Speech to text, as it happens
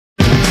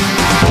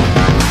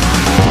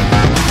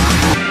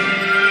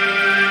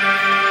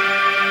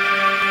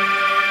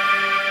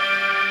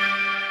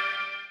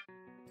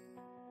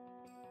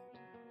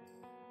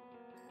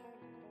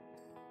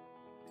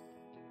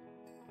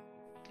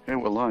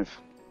live.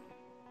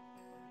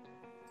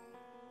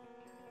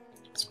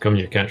 It's become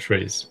your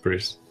catchphrase,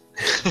 Bruce.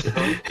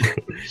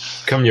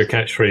 Become your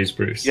catchphrase,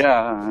 Bruce.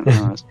 Yeah,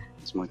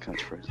 that's my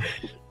catchphrase.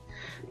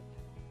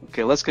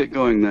 Okay, let's get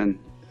going then.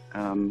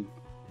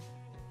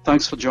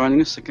 Thanks for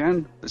joining us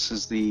again. This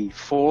is the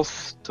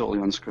 4th Totally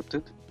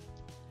Unscripted.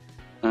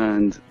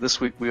 And this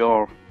week we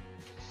are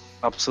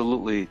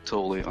absolutely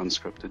totally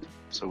unscripted.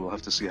 So we'll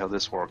have to see how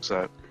this works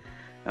out.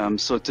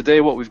 So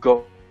today what we've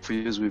got for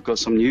you is we've got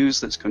some news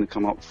that's going to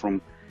come up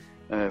from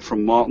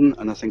Martin,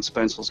 and I think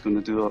Spencer's going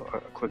to do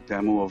a quick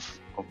demo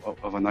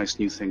of a nice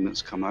new thing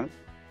that's come out.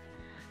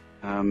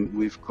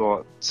 We've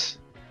got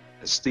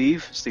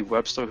Steve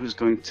Webster, who's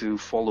going to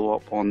follow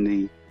up on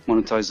the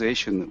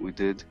monetization that we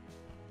did,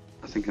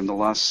 I think, in the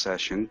last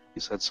session.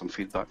 He's had some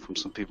feedback from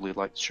some people he'd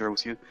like to share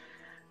with you.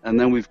 And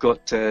then we've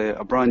got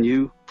a brand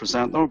new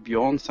presenter,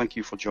 Bjorn, thank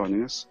you for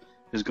joining us,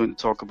 who's going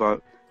to talk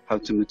about how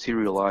to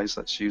materialize.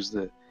 That's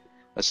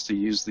to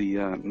use the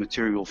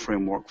material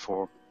framework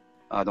for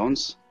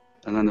add-ons.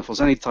 And then if there's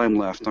any time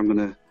left, I'm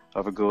going to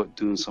have a go at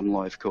doing some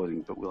live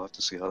coding, but we'll have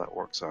to see how that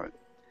works out.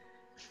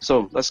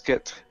 So let's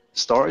get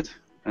started,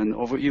 and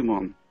over to you,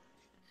 Martin.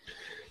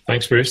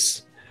 Thanks,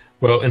 Bruce.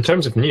 Well, in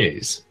terms of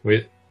news,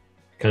 we're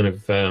kind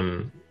of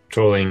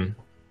trawling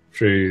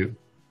through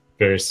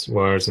various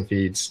wires and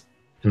feeds,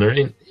 and there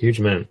ain't a huge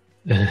amount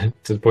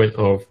to the point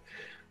of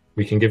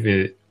we can give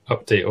you an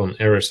update on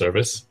error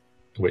service,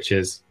 which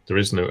is there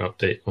is no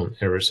update on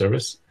error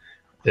service.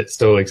 It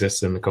still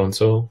exists in the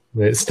console.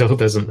 It still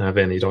doesn't have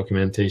any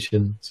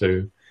documentation,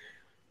 so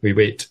we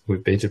wait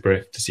with bated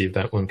breath to see if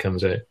that one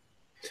comes out.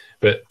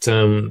 But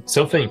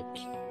something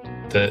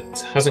that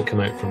hasn't come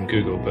out from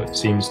Google but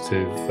seems to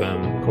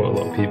have caught a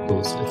lot of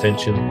people's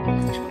attention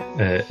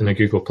in the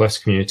Google Plus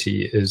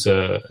community is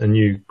a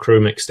new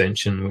Chrome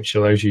extension which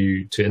allows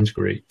you to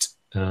integrate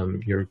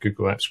your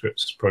Google Apps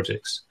Scripts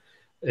projects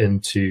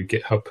into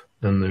GitHub.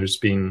 And there's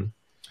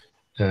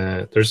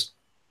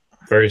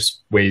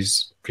various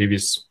ways,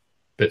 previous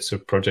bits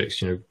of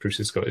projects, Bruce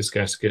has got his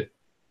gasket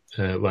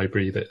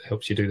library that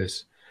helps you do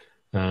this.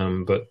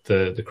 But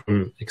the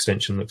Chrome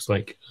extension looks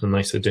like a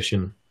nice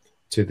addition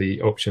to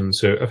the option.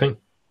 So I think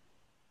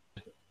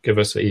give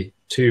us a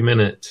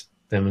 2-minute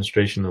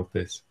demonstration of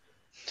this.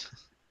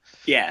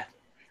 Yeah,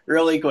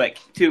 really quick,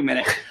 2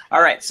 minutes.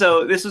 All right,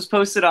 so this was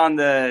posted on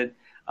the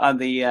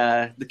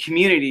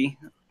community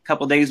a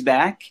couple days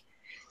back,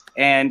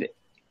 and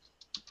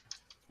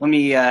let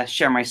me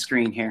share my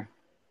screen here.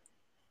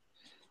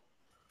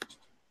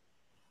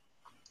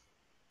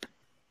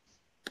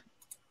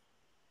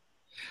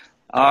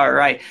 All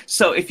right,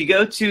 so if you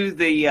go to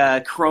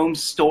the Chrome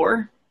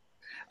store,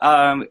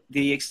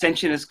 the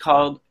extension is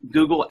called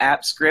Google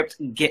Apps Script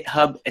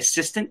GitHub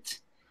Assistant.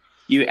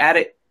 You add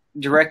it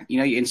direct,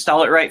 you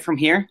install it right from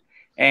here,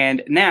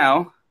 and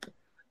now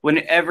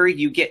whenever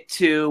you get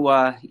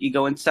to, you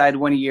go inside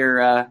one of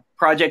your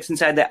projects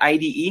inside the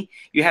IDE,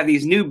 you have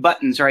these new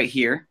buttons right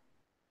here: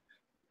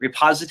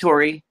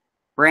 repository,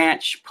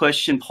 branch,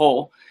 push, and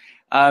pull.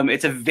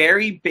 It's a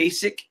very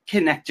basic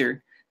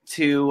connector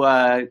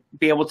to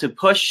be able to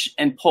push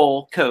and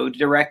pull code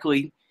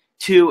directly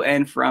to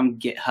and from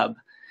GitHub.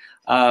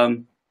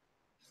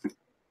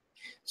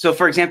 So,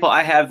 for example,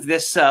 I have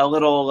this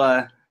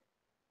little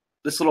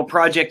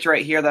project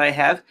right here that I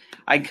have.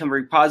 I can come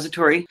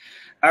repository.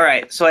 All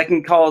right, so I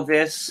can call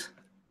this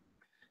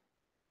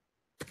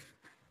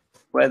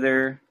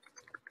weather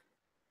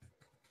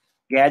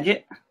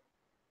gadget.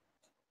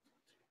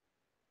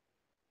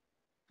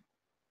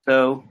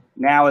 So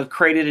now I've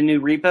created a new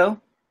repo.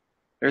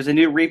 There's a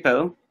new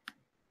repo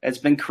that's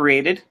been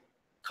created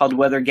called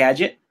Weather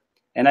Gadget.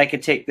 And I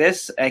could take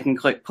this, I can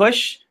click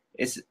push.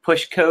 It's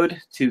push code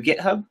to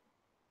GitHub.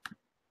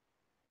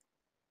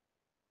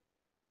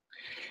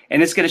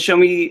 And it's going to show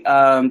me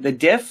the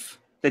diff,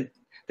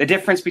 the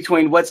difference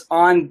between what's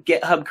on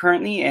GitHub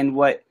currently and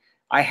what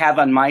I have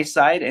on my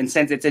side. And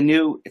since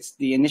it's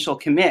the initial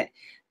commit,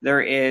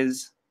 there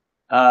is,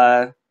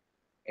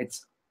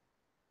 it's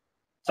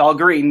all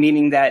green,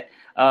 meaning that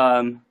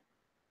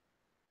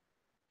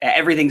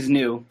everything's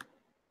new.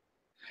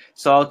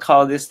 So I'll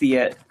call this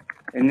the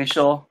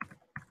initial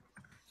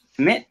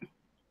commit.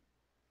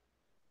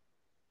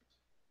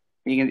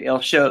 It'll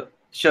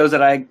shows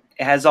that it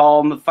has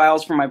all the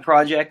files from my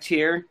project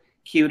here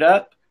queued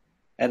up,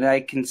 and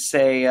I can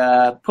say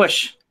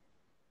push.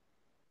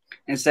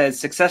 And it says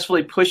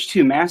successfully push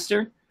to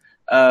master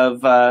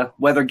of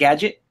Weather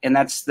Gadget, and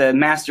that's the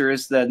master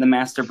is the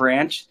master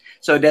branch.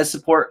 So it does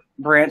support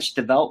branch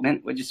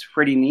development, which is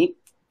pretty neat.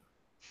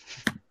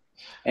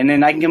 And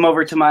then I can come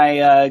over to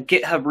my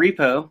GitHub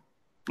repo,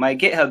 my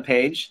GitHub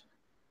page,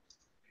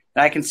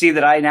 and I can see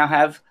that I now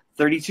have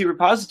 32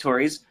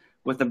 repositories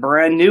with a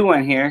brand new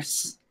one here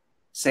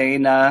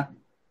saying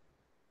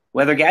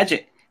Weather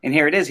Gadget. And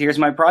here it is. Here's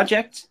my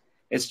project.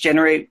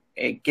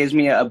 It gives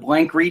me a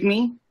blank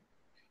README,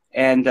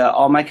 and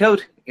all my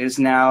code is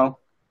now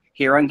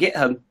here on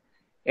GitHub.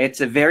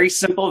 It's a very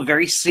simple,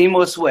 very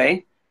seamless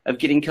way of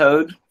getting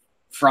code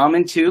from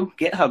and to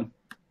GitHub.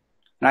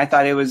 And I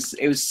thought it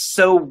was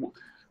so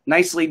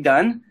nicely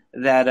done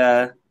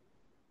that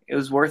it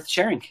was worth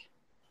sharing.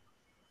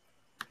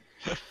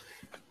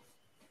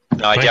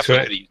 No, I Thanks, definitely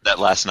Rick. could have used that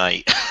last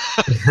night.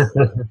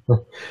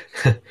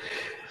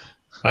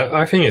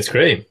 I think it's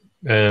great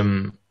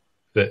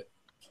that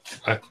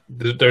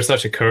there's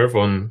such a curve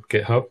on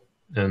GitHub,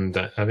 and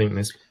I think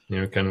this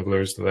kind of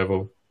lowers the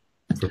level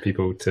for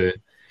people to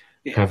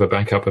have a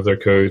backup of their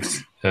code,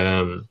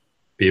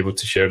 be able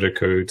to share their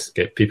code,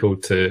 get people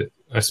to,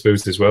 I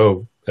suppose, as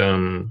well,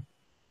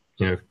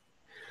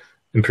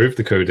 improve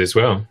the code as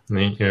well.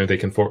 They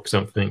can fork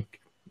something.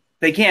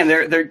 They can.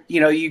 They're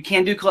you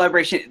can do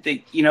collaboration.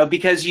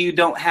 Because you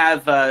don't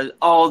have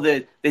all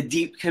the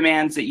deep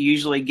commands that you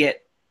usually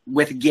get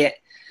with Git.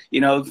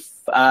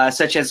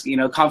 Such as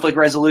conflict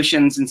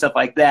resolutions and stuff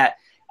like that.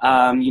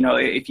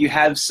 If you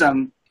have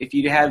some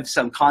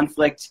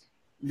conflict,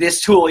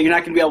 this tool, you're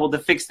not going to be able to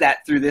fix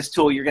that through this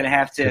tool. You're going to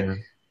have to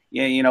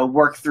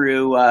work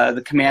through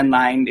the command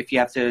line if you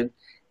have to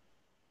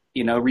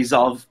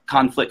resolve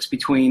conflicts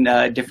between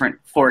different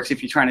forks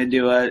if you're trying to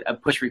do a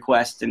push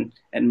request and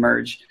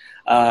merge.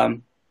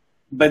 But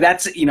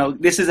that's,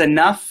 this is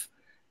enough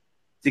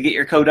to get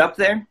your code up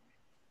there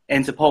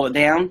and to pull it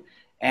down.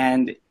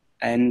 And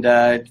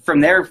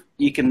from there,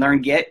 you can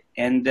learn Git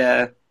and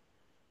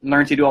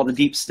learn to do all the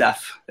deep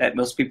stuff that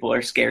most people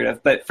are scared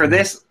of. But for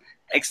this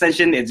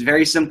extension, it's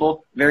very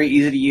simple, very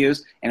easy to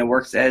use, and it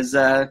works as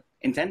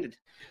intended.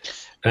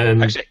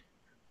 Actually,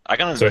 I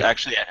can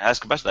actually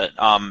ask about that.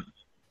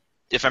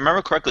 If I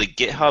remember correctly,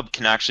 GitHub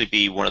can actually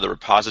be one of the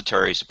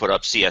repositories to put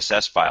up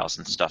CSS files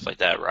and stuff like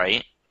that,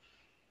 right?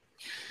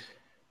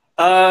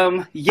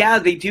 Yeah,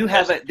 they do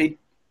have it.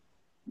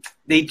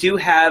 They do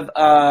have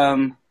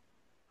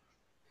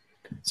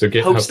so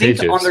GitHub hosting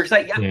pages on their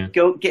site. Yeah,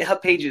 go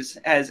GitHub Pages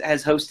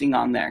has hosting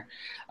on there.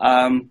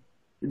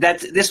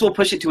 This will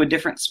push it to a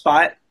different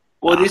spot.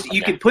 Well,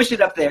 you can push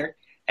it up there,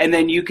 and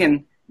then you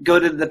can go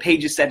to the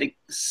pages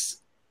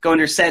settings, go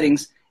under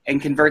settings,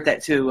 and convert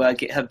that to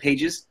GitHub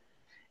Pages,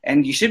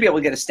 and you should be able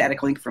to get a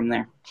static link from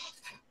there.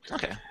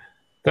 Okay.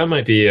 That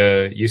might be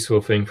a useful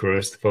thing for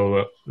us to follow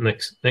up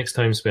next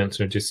time,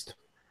 Spencer, just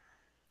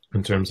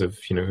in terms of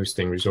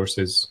hosting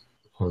resources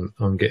on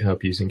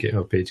GitHub using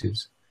GitHub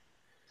Pages.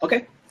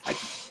 Okay.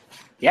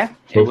 Yeah,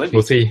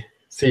 we'll see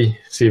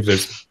if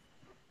there's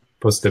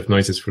positive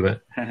noises for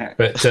that.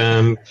 But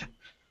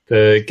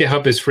the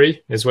GitHub is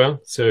free as well,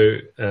 so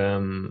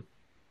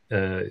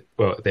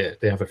they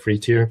have a free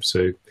tier,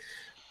 so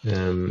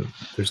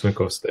there's no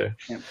cost there.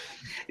 Yeah.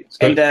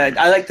 And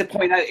I like to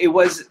point out, it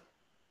was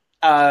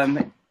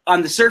on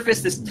the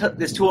surface,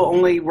 this tool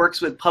only works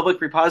with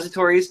public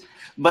repositories,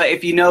 but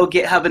if you know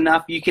GitHub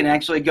enough, you can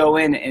actually go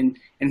in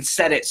and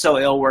set it so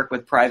it'll work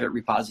with private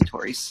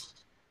repositories.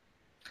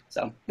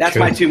 So that's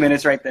my 2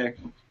 minutes right there.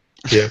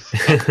 Yeah.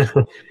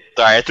 Sorry,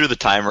 I threw the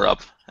timer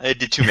up. I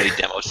did too many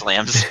demo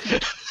slams in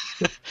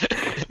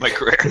my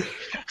career.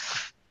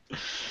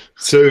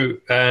 So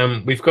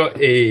we've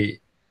got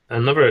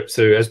another.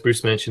 So as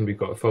Bruce mentioned, we've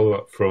got a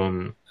follow-up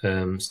from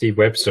Steve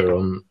Webster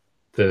on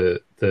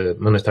the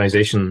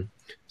monetization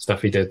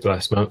stuff he did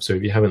last month. So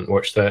if you haven't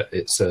watched that,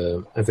 it's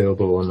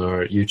available on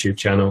our YouTube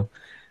channel.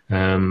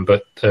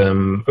 But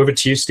over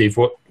to you, Steve.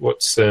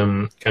 What's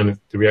kind of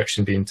the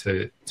reaction been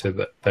to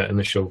that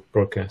initial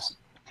broadcast?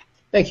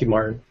 Thank you,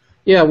 Martin.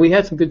 Yeah, we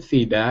had some good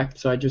feedback,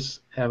 so I just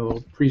have a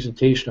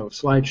presentation of a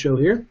slideshow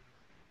here.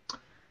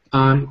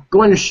 I'm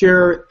going to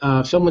share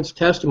someone's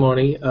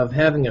testimony of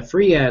having a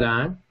free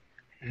add-on.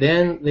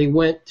 Then they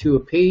went to a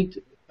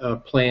paid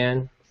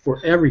plan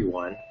for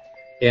everyone,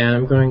 and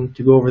I'm going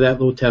to go over that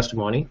little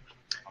testimony.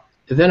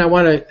 And then I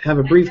want to have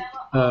a brief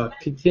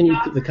continue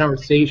the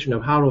conversation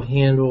of how to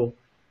handle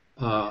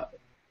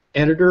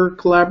editor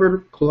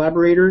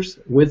collaborators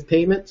with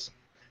payments,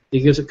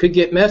 because it could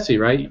get messy,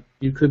 right?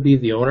 You could be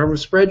the owner of a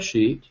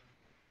spreadsheet,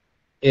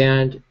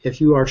 and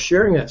if you are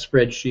sharing that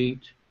spreadsheet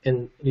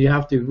and you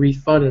have to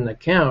refund an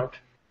account,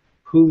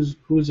 who's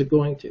it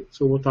going to?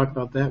 So we'll talk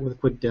about that with a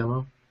quick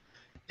demo.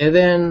 And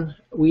then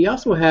we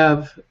also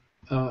have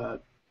a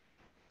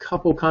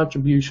couple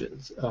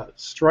contributions.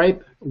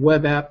 Stripe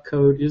web app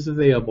code is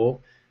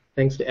available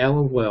thanks to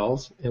Alan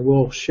Wells, and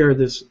we'll share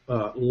this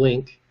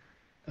link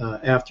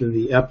after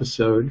the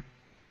episode.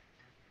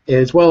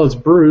 As well as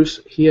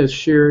Bruce, he has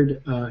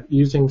shared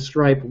using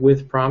Stripe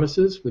with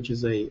promises, which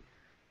is an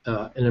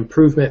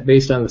improvement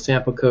based on the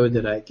sample code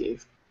that I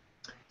gave.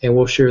 And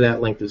we'll share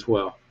that link as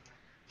well.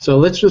 So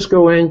let's just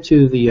go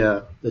into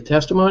the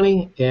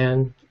testimony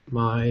and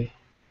my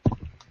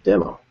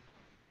demo.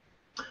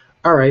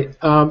 All right,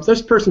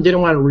 this person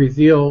didn't want to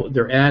reveal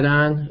their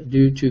add-on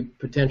due to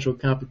potential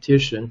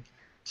competition,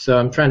 so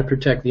I'm trying to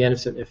protect the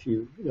innocent, if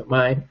you don't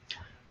mind.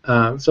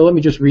 So let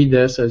me just read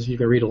this as you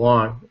can read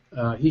along.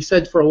 He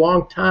said, for a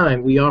long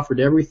time, we offered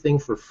everything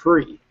for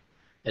free,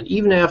 and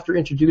even after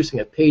introducing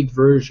a paid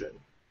version,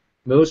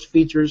 most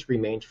features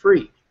remained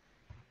free.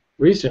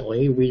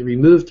 Recently, we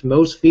removed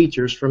most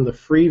features from the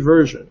free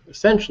version,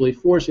 essentially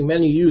forcing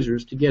many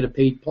users to get a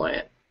paid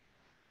plan.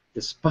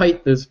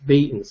 Despite this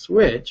bait and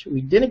switch, we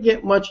didn't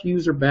get much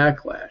user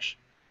backlash.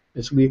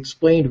 is we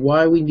explained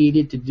why we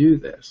needed to do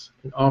this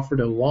and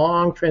offered a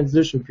long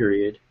transition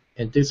period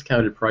and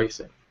discounted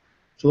pricing.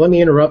 So let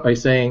me interrupt by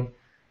saying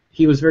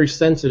he was very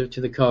sensitive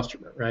to the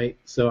customer, right?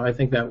 So I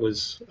think that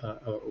was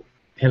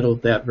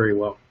handled that very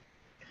well.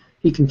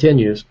 He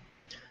continues,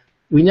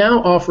 we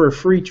now offer a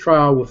free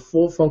trial with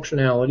full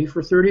functionality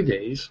for 30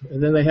 days,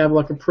 and then they have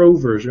like a pro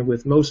version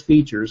with most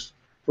features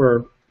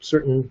for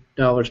certain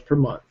dollars per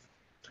month.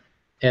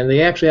 And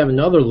they actually have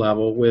another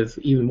level with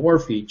even more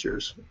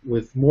features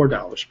with more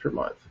dollars per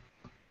month.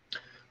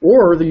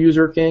 Or the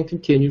user can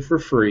continue for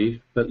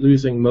free, but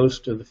losing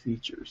most of the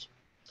features.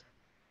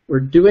 We're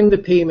doing the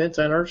payments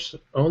on our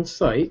own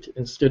site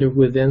instead of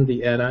within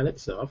the add-on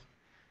itself,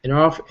 and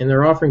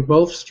they're offering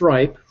both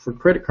Stripe for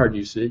credit card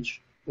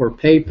usage or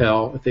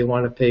PayPal if they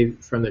want to pay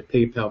from their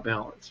PayPal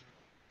balance.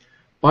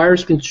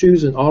 Buyers can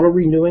choose an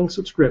auto-renewing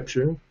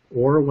subscription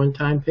or a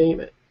one-time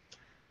payment.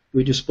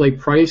 We display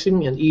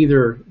pricing in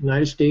either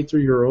United States or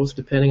euros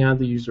depending on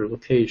the user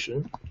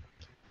location.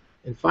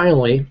 And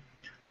finally,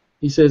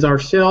 he says our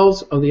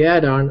sales of the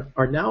add-on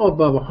are now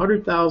above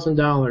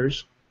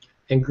 $100,000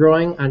 and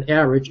growing on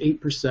average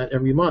 8%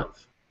 every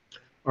month.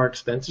 Our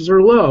expenses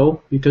are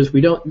low because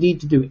we don't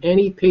need to do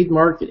any paid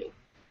marketing.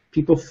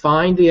 People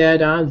find the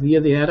add-on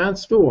via the add-on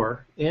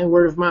store and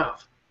word of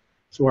mouth.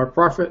 So our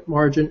profit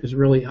margin is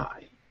really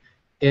high.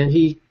 And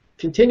he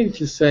continued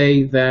to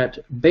say that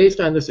based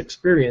on this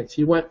experience,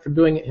 he went from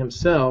doing it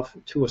himself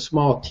to a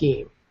small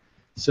team.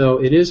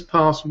 So it is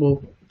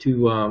possible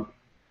to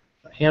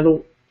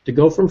to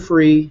go from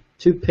free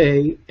to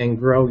pay and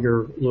grow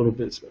your little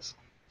business.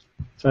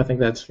 So I think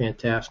that's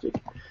fantastic.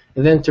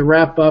 And then to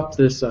wrap up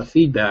this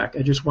feedback,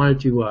 I just wanted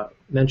to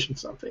mention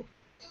something.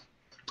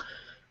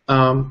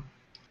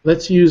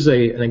 Let's use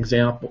an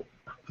example.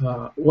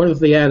 One of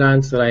the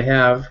add-ons that I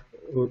have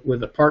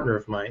with a partner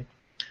of mine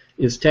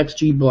is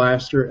TextG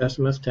Blaster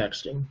SMS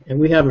texting. And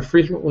we have a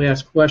frequently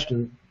asked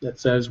question that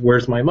says,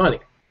 where's my money?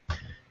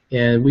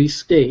 And we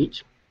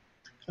state,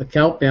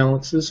 account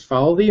balances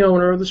follow the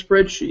owner of the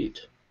spreadsheet.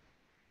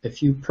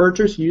 If you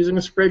purchase using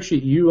a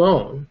spreadsheet you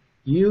own,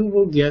 you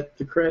will get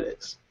the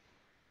credits.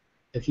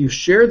 If you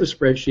share the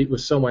spreadsheet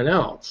with someone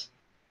else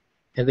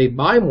and they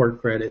buy more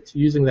credits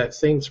using that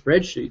same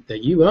spreadsheet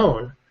that you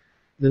own,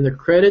 then the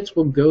credits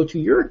will go to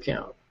your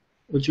account,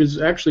 which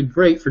is actually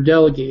great for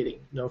delegating,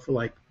 for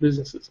like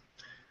businesses.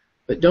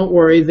 But don't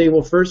worry, they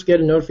will first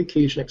get a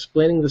notification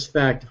explaining this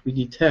fact if we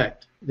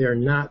detect they are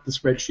not the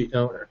spreadsheet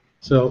owner.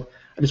 So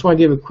I just want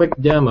to give a quick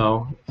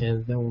demo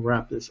and then we'll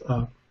wrap this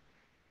up.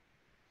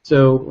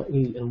 So let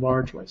me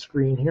enlarge my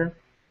screen here.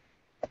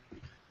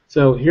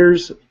 So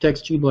here's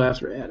TextG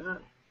Blaster add-on.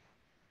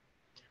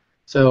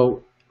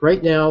 So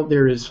right now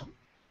there is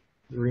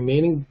the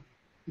remaining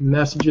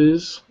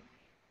messages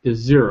is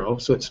 0,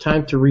 so it's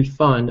time to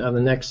refund on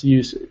the next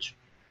usage.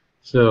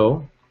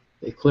 So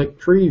they click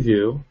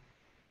preview.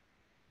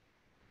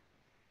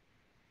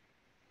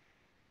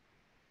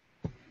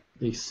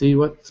 They see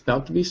what's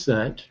about to be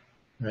sent,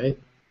 right?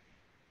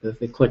 If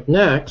they click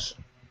next,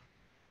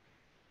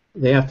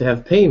 they have to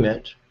have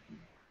payment.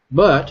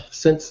 But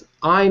since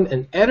I'm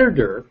an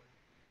editor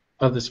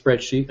of the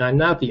spreadsheet, I'm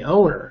not the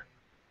owner,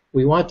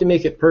 we want to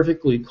make it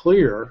perfectly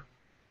clear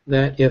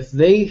that if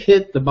they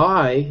hit the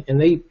buy and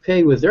they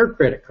pay with their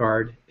credit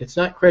card, it's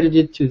not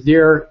credited to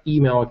their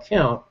email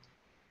account,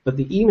 but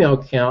the email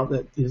account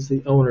that is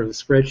the owner of the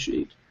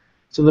spreadsheet.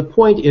 So the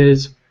point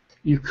is,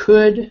 you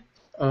could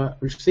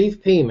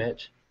receive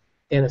payment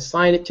and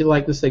assign it to,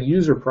 like, let's say,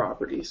 user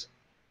properties.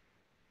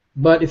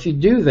 But if you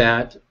do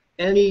that,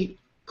 any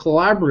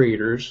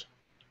collaborators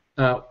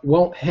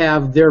won't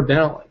have their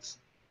balance.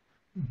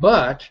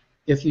 But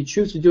if you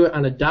choose to do it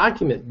on a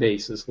document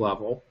basis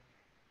level,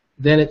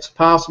 then it's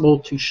possible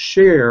to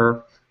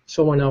share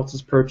someone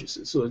else's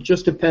purchases. So it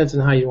just depends on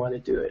how you want to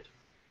do it.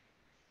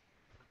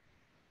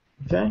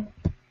 Okay,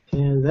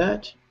 and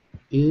that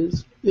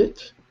is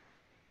it.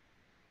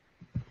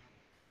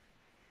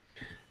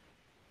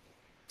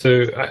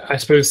 So I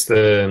suppose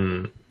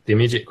the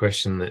immediate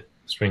question that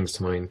springs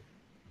to mind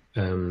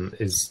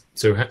is,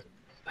 so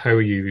how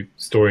are you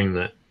storing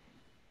that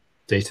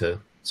data?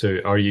 So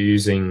are you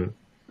using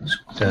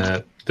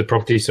the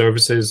property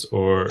services,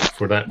 or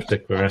for that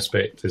particular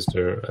aspect, is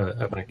there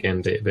a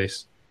back-end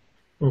database?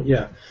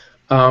 Yeah.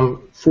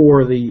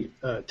 For the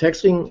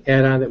texting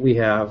add-on that we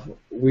have,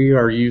 we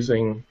are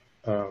using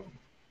a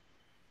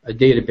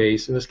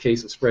database, in this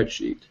case a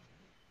spreadsheet.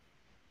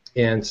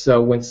 And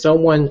so when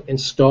someone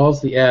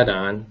installs the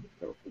add-on,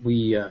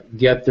 we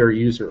get their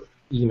user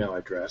email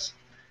address,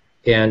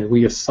 and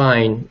we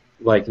assign,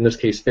 like in this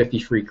case, 50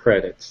 free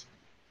credits.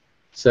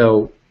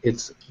 So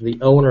it's the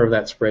owner of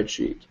that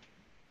spreadsheet.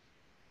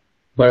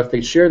 But if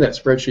they share that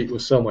spreadsheet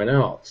with someone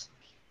else,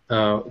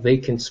 they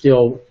can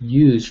still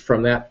use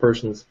from that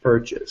person's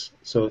purchase.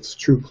 So it's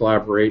true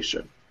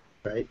collaboration,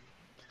 right?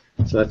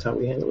 So that's how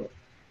we handle it.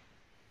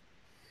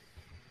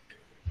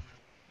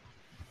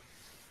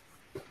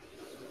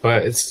 Well,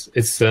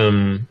 it's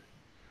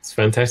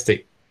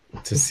fantastic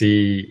to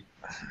see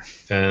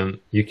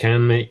you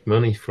can make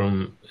money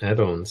from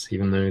add-ons,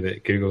 even though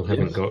that Google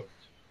haven't got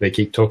they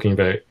keep talking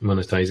about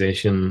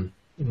monetization,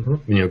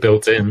 Mm-hmm.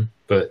 built in,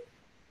 but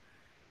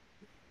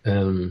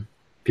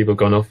people have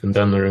gone off and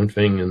done their own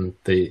thing, and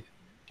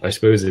I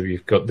suppose if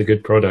you've got the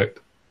good product,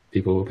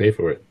 people will pay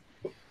for it.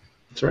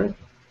 That's right.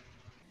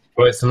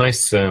 Well, it's a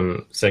nice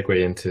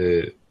segue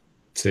into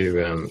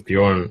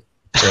Bjorn,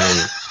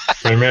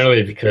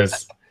 primarily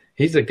because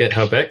he's a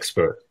GitHub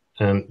expert.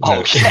 And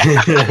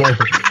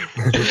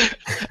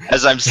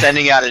as I'm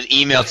sending out an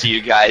email to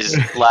you guys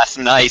last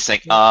night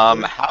saying,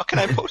 how can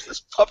I post this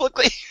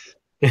publicly?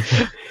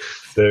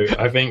 So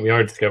I think we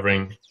are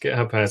discovering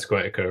GitHub has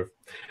quite a curve.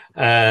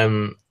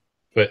 I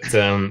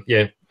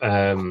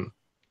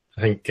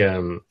think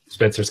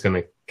Spencer's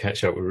going to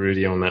catch up with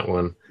Rudy on that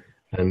one,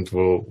 and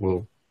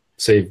we'll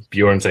save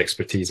Bjorn's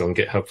expertise on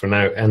GitHub for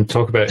now and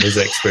talk about his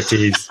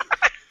expertise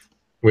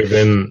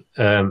within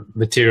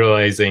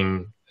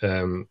materializing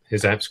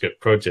his AppScript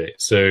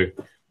project. So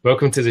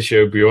welcome to the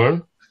show,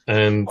 Bjorn,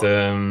 and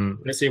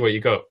let's see what you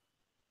got.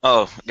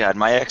 Oh, God,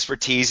 my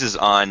expertise is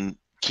on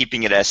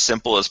keeping it as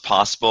simple as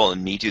possible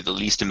and me do the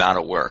least amount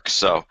of work.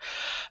 So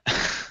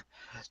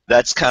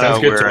that's kind of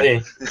where. To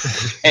me.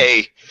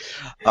 Hey,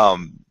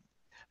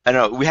 I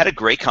know we had a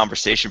great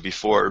conversation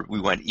before we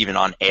went even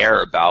on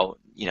air about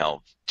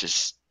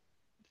just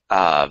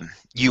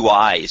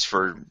UIs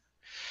for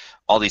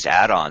all these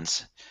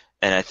add-ons,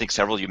 and I think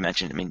several of you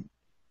mentioned. I mean,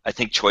 I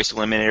think Choice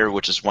Eliminator,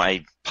 which is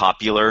my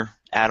popular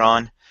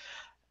add-on,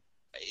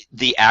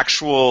 the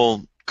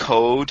actual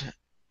code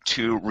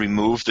to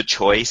remove the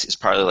choice is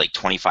probably like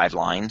 25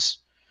 lines.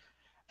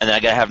 And then I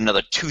gotta have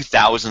another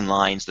 2,000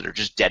 lines that are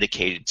just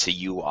dedicated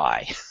to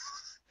UI.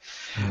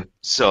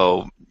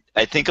 So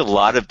I think a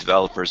lot of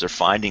developers are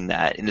finding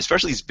that, and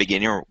especially these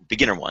beginner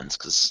ones,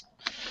 because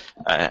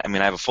I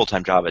have a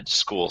full-time job at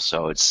school,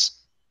 so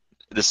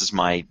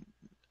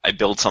I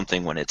build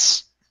something when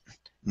it's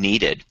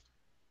needed.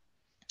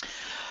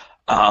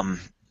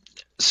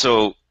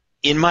 So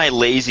in my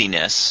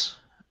laziness,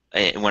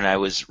 when I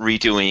was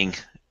redoing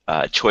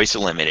Choice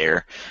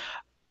Eliminator,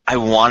 I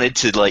wanted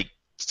to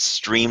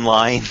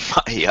streamline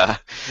my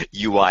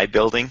UI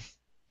building,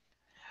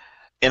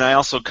 and I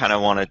also kind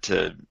of wanted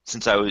to,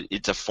 since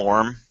it's a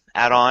form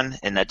add-on,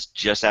 and that's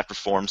just after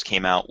forms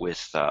came out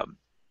with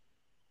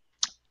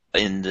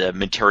in the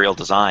material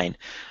design,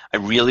 I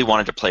really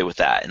wanted to play with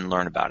that and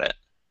learn about it.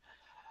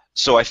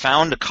 So I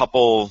found a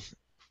couple.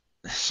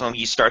 So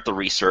you start the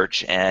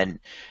research and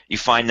you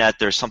find that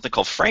there's something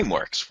called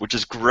frameworks, which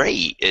is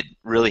great. It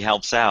really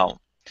helps out.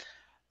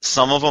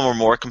 Some of them are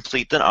more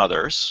complete than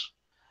others.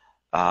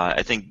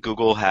 I think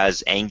Google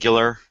has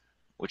Angular,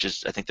 which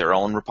is, I think, their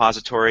own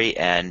repository,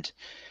 and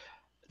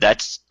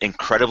that's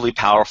incredibly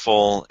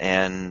powerful.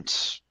 And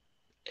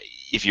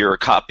if you're a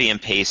copy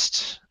and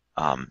paste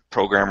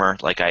programmer,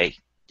 like I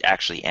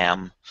actually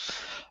am,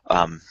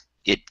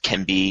 it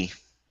can be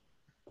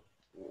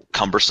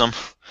cumbersome.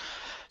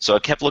 So I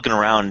kept looking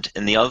around,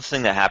 and the other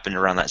thing that happened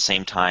around that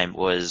same time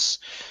was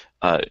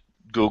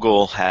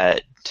Google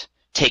had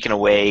taken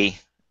away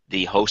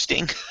the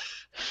hosting.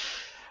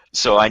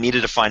 So I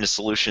needed to find a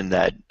solution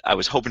that I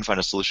was hoping to find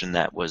a solution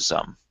that was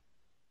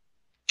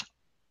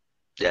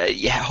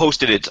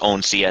hosted its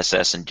own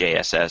CSS and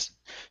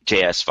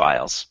JS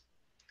files.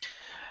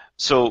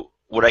 So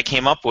what I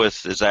came up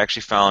with is I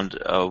actually found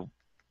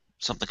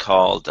something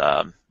called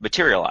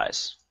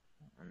Materialize.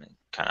 Let me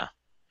kind of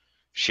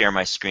share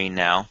my screen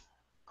now,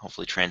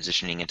 hopefully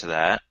transitioning into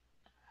that.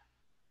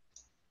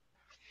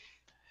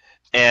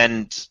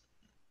 And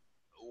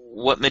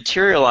what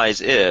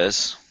Materialize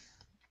is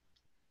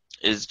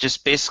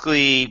just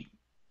basically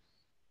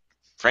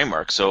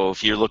framework. So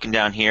if you're looking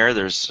down here,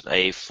 there's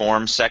a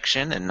form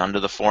section, and under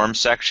the form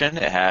section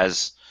it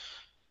has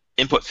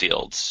input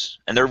fields,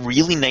 and they're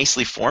really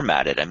nicely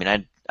formatted. I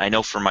mean, I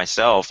know for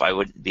myself I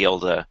wouldn't be able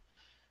to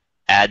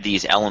add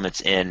these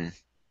elements in.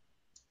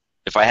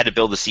 If I had to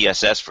build the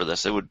CSS for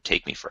this, it would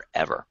take me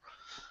forever.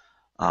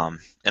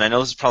 And I know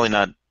this is probably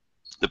not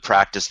the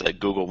practice that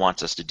Google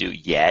wants us to do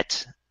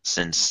yet,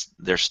 since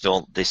they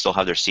still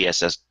have their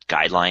CSS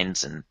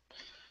guidelines, and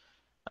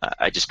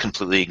I just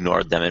completely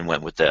ignored them and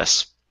went with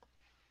this.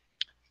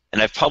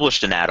 And I've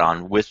published an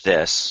add-on with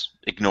this,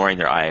 ignoring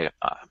their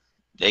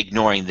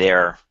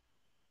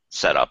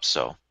setup.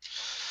 So,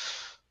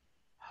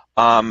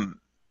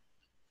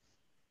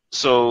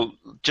 so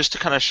just to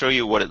kind of show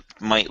you what it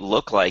might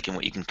look like and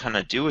what you can kind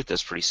of do with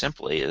this pretty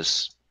simply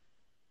is,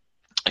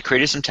 I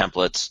created some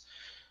templates.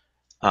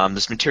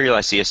 This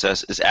Materialize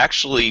CSS is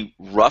actually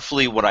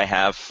roughly what I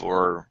have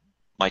for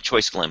my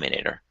Choice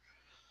Eliminator,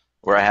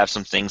 where I have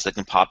some things that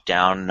can pop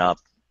down and up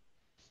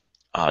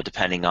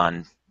depending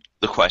on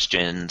the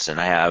questions, and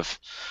I have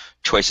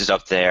choices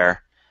up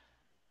there.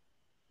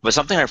 But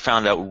something I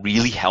found out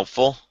really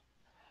helpful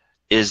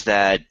is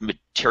that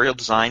material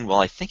design, while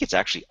I think it's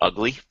actually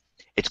ugly,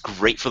 it's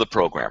great for the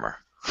programmer.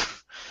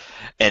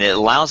 And it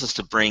allows us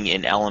to bring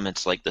in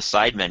elements like the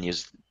side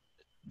menus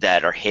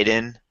that are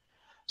hidden.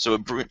 So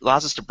it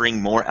allows us to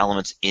bring more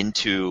elements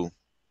into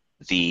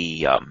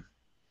the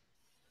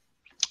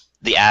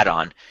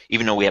add-on,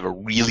 even though we have a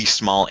really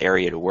small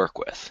area to work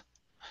with.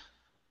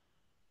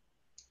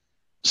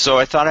 So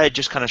I thought I'd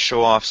just kind of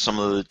show off some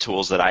of the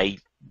tools that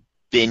I've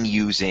been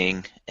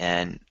using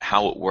and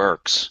how it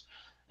works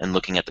and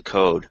looking at the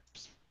code.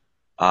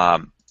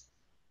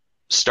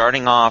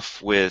 Starting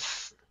off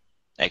with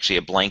actually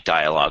a blank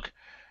dialog.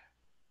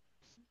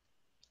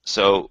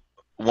 So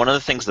one of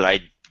the things that I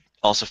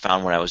also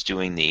found when I was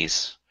doing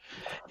these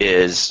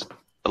is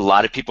a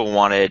lot of people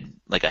wanted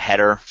like a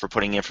header for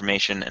putting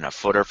information and a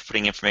footer for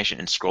putting information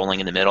and scrolling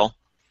in the middle.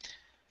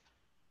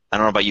 I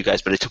don't know about you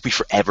guys, but it took me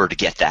forever to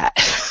get that.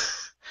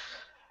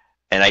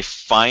 And I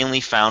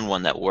finally found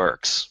one that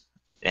works.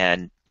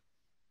 And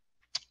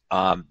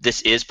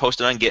this is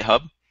posted on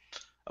GitHub.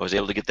 I was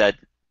able to get that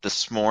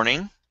this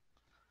morning.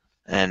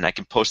 And I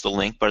can post the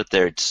link, but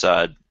there it's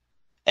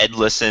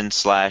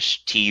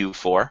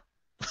edlisten/tu4.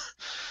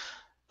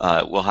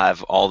 We'll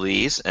have all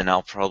these, and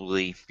I'll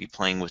probably be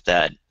playing with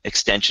that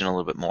extension a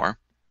little bit more.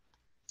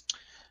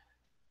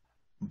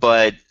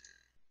 But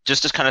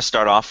just to kind of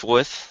start off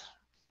with,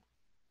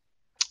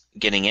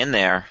 getting in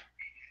there,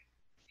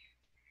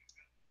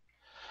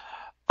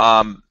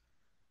 under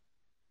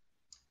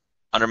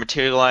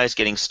Materialize,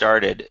 getting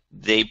started,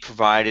 they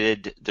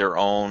provided their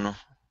own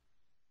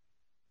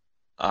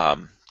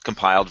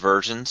compiled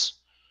versions.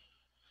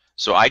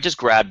 So I just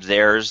grabbed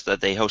theirs that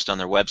they host on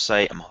their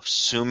website. I'm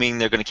assuming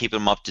they're going to keep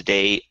them up to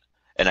date,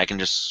 and I can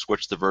just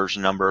switch the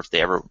version number if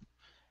they ever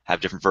have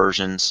different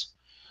versions.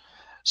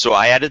 So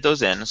I added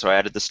those in. So I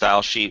added the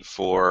style sheet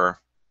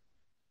for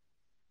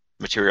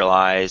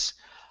Materialize.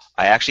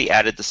 I actually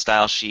added the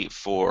style sheet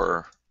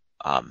for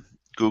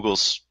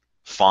Google's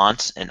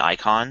fonts and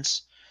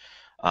icons,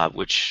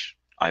 which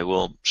I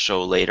will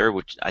show later,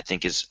 which I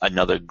think is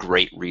another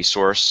great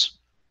resource.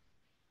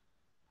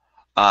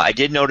 I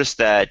did notice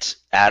that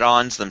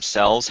add-ons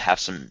themselves have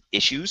some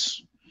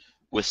issues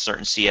with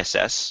certain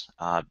CSS,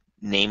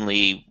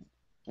 namely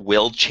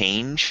will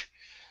change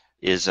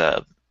is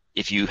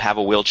if you have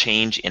a will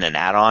change in an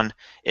add-on,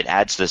 it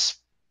adds this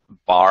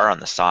bar on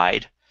the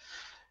side,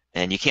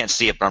 and you can't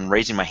see it, but I'm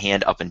raising my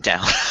hand up and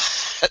down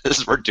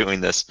as we're doing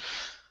this.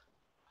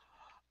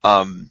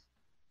 But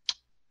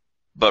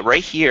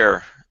right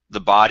here,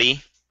 the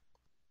body,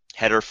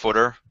 header,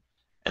 footer,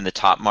 and the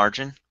top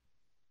margin.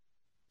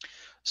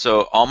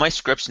 So all my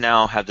scripts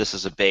now have this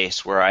as a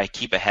base where I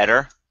keep a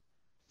header,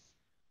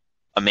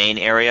 a main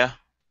area,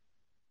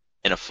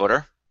 and a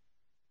footer.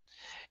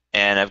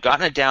 And I've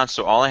gotten it down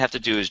so all I have to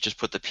do is just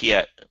put the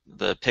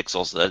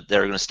pixels that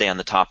are going to stay on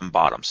the top and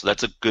bottom. So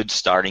that's a good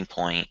starting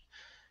point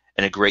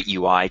and a great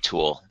UI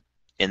tool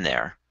in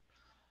there.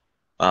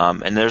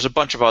 And there's a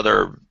bunch of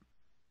other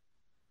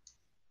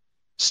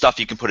stuff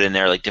you can put in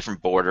there, like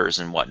different borders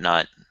and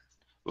whatnot.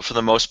 But for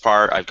the most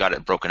part, I've got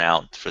it broken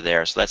out for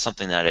there. So that's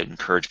something that I'd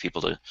encourage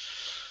people to,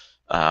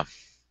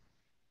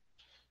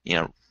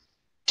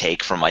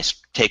 take from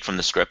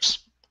the scripts.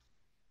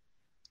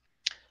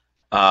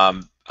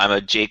 I'm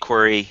a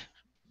jQuery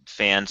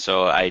fan,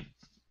 so I'm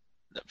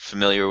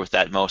familiar with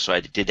that most. So I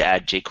did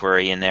add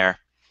jQuery in there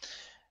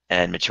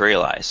and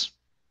Materialize.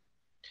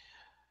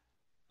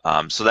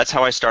 So that's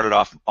how I started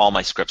off all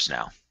my scripts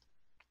now.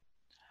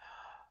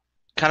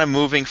 Kind of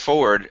moving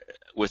forward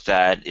with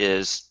that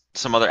is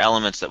some other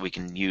elements that we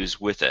can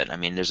use with it. I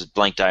mean, there's a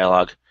blank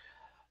dialog.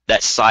 That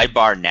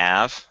sidebar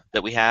nav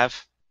that we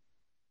have,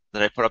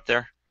 that I put up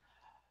there,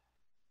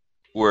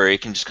 where you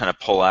can just kind of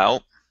pull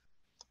out.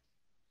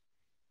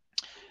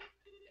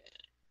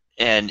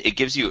 And it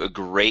gives you a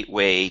great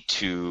way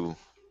to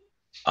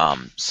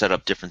set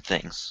up different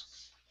things.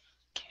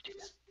 Can't do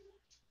that.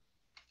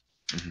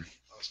 Mm-hmm.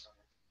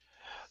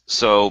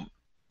 So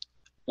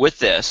with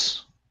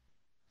this,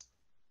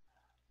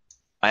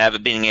 I have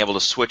it being able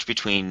to switch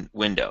between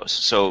windows.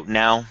 So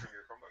now,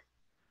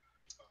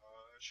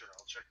 sure,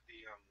 I'll check the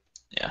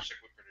yeah. Check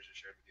what printers you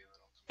shared with you.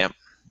 Yep.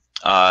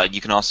 You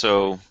can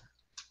also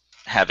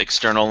have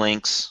external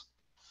links,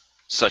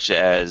 such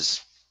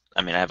as,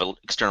 I have an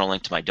external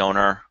link to my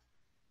donor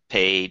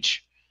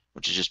page,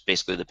 which is just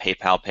basically the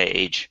PayPal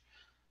page.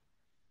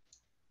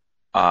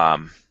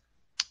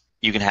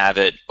 You can have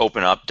it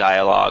open up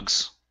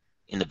dialogues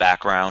in the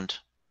background,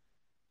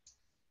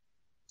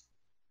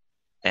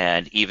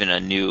 and even a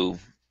new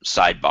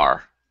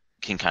sidebar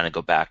can kind of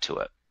go back to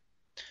it.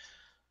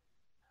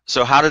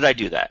 So how did I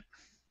do that?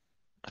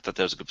 I thought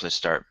that was a good place to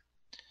start.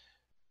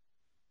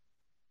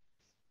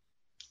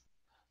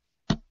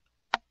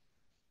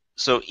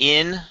 So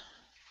in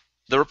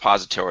the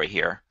repository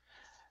here,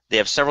 they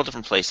have several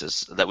different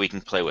places that we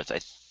can play with. I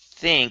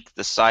think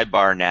the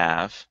sidebar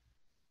nav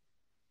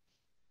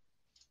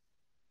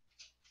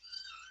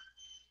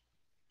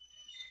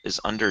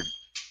is under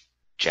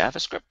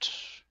JavaScript.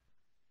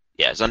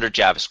 Yeah, it's under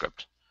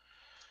JavaScript.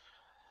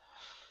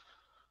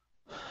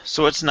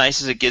 So what's nice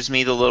is it gives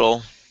me the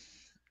little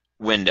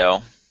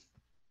window.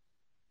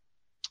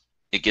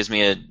 It gives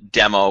me a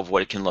demo of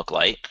what it can look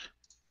like.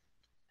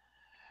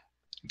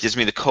 It gives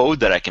me the code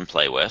that I can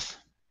play with.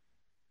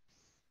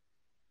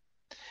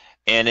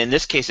 And in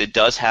this case, it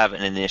does have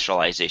an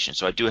initialization,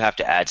 so I do have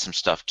to add some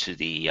stuff to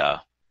the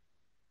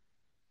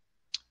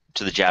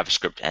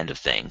JavaScript end of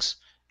things,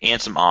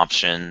 and some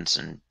options,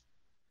 and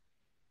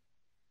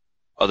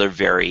other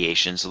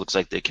variations. It looks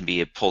like they can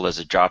be pulled as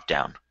a drop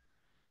down.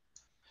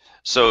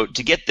 So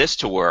to get this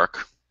to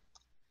work,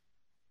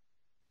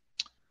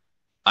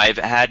 I've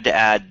had to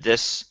add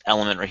this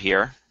element right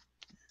here,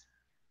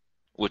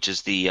 which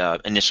is the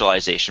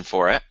initialization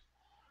for it.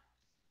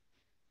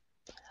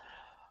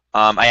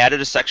 I added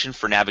a section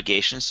for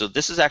navigation. So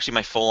this is actually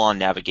my full-on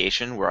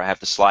navigation where I have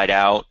to slide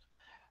out,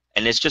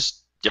 and it's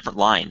just different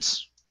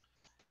lines.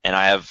 And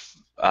I have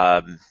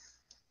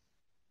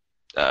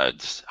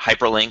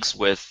hyperlinks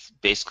with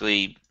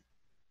basically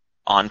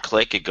on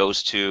click, it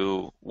goes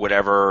to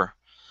whatever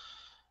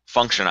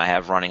function I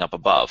have running up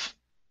above.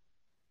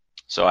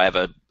 So I have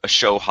a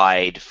show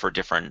hide for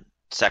different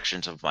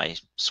sections of my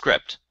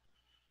script.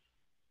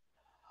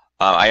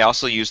 I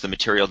also use the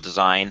material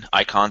design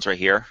icons right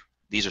here.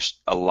 These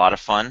are a lot of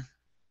fun.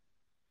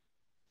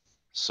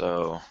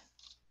 So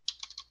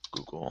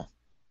Google.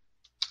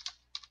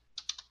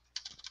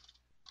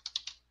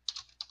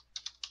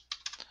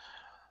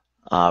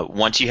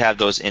 Once you have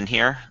those in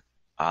here,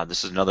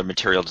 this is another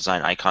material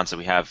design icons that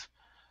we have.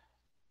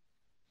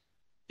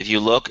 If you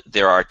look,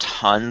 there are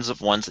tons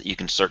of ones that you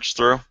can search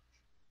through.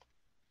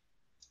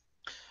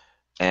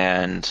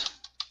 And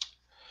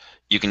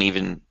you can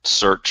even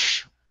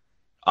search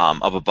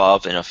up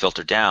above and it'll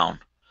filter down.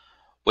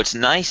 What's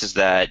nice is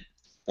that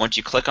once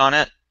you click on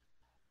it,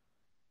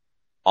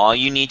 all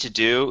you need to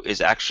do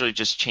is actually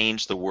just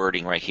change the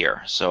wording right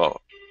here.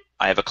 So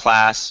I have a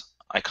class,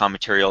 icon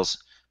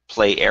materials,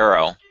 play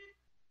arrow.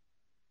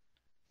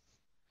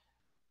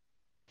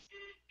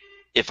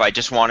 If I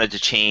just wanted to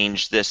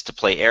change this to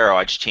play arrow,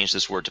 I just change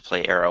this word to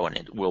play arrow and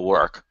it will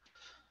work.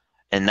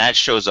 And that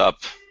shows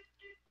up.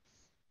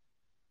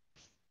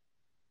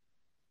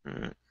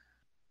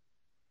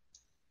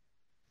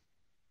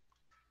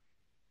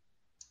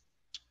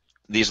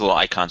 These little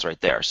icons right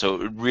there.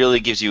 So it really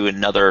gives you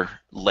another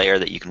layer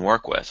that you can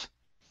work with.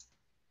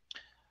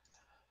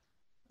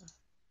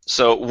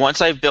 So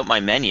once I've built my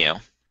menu,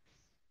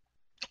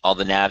 all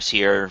the navs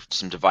here,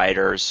 some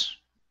dividers,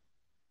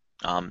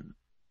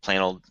 plain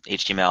old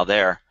HTML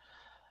there,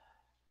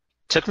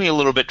 took me a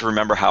little bit to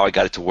remember how I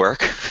got it to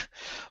work.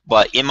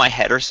 But in my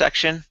header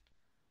section,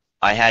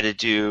 I had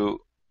to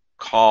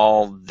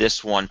call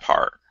this one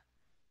part.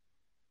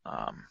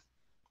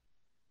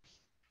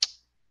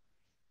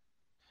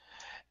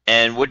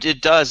 And what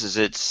it does is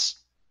it's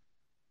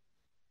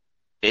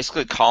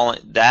basically calling,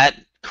 that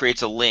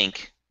creates a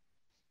link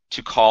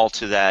to call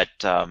to that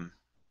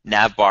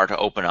nav bar to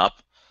open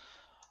up.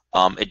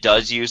 It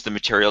does use the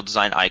material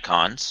design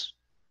icons.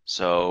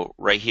 So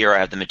right here I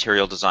have the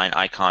material design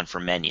icon for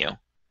menu.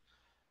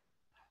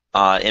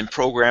 And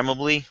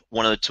programmably,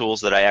 one of the tools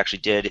that I actually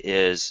did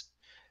is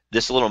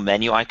this little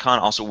menu icon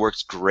also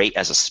works great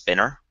as a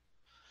spinner.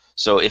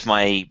 So if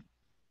my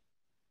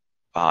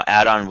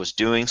add-on was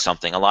doing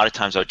something, a lot of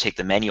times I would take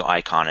the menu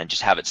icon and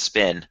just have it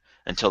spin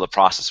until the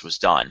process was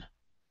done.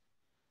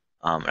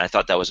 And I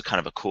thought that was kind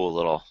of a cool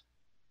little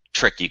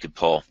trick you could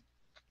pull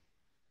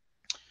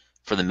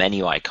for the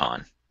menu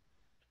icon.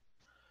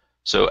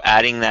 So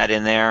adding that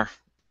in there,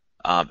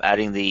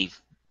 adding the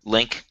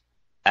link,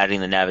 adding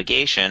the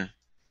navigation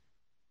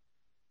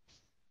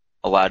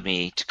allowed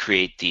me to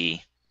create the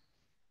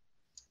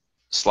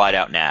slide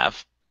out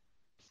nav.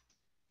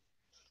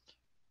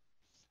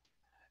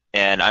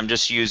 And I'm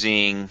just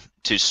using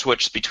to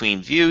switch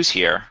between views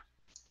here,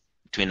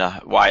 between the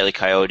Wile E.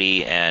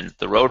 Coyote and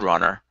the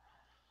Roadrunner.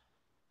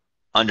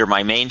 Under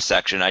my main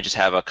section, I just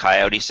have a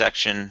Coyote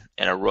section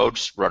and a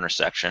Roadrunner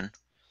section.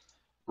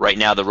 Right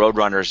now, the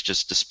Roadrunner is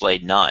just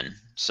displayed none,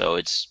 so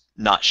it's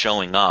not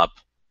showing up.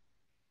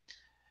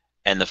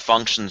 And the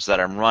functions that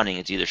I'm running,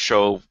 it's either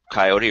show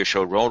Coyote or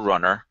show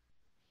Roadrunner,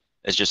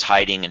 is just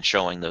hiding and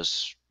showing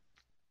those.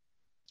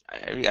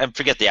 I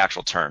forget the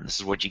actual term. This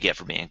is what you get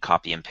for being a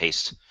copy and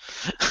paste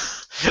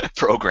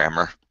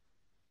programmer.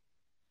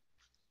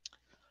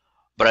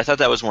 But I thought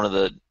that was one of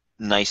the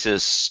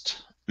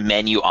nicest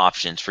menu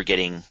options for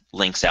getting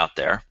links out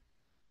there.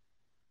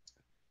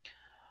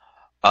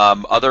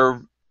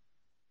 Other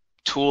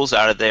tools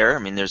out of there, I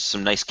mean, there's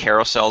some nice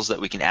carousels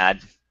that we can add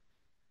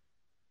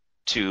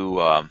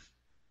to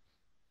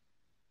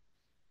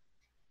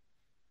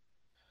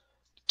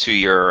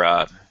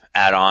your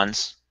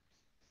add-ons.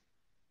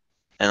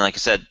 And like I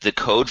said, the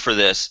code for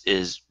this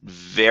is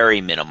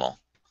very minimal.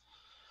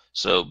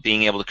 So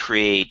being able to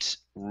create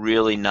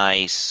really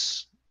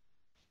nice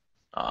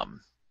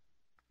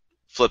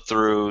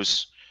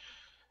flip-throughs.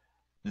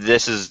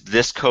 This is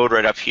this code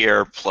right up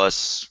here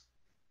plus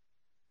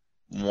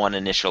one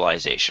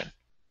initialization.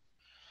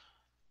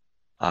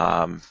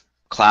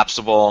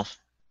 Collapsible,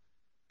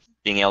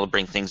 being able to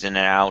bring things in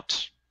and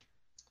out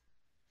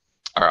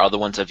are other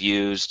ones I've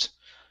used.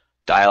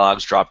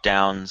 Dialogues,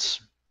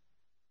 drop-downs.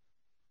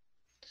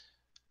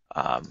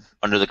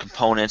 Under the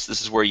components,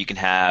 this is where you can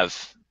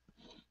have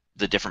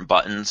the different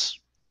buttons,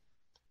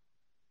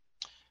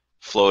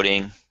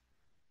 floating,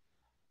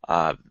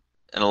 and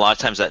a lot of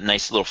times that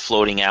nice little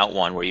floating out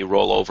one where you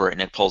roll over it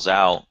and it pulls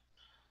out.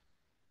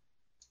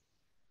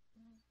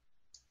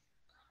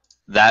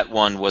 That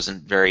one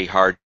wasn't very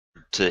hard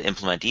to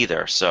implement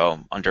either. So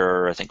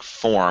under, I think,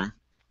 form,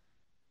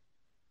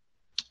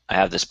 I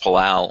have this pull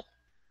out.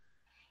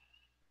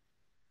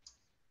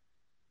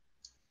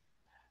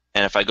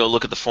 And if I go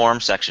look at the form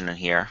section in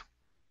here,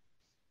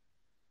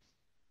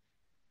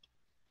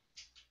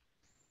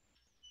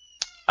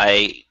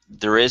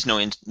 there is no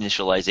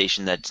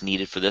initialization that's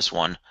needed for this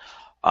one,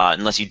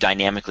 unless you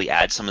dynamically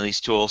add some of these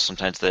tools.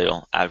 Sometimes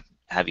they'll have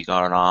you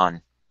going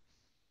on.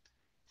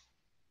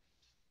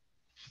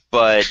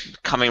 But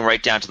coming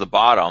right down to the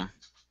bottom,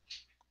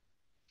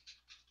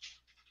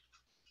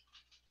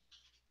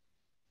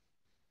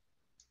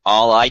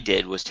 all I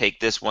did was take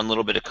this one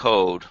little bit of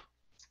code,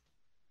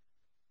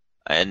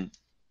 and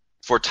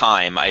for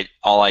time,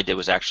 all I did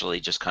was actually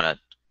just kind of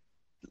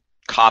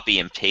copy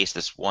and paste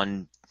this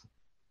one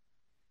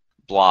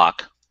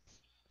block,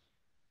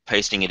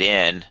 pasting it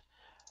in.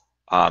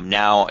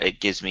 Now it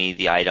gives me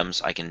the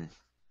items I can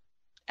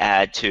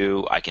add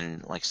to. I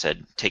can, like I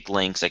said, take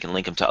links. I can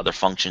link them to other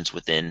functions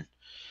within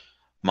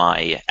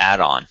my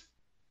add-on.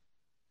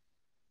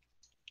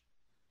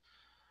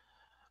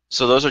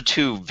 So those are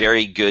two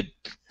very good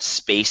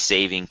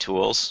space-saving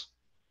tools.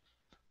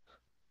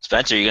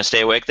 Spencer, you gonna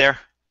stay awake there?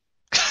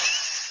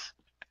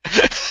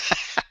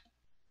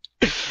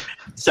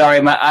 Sorry,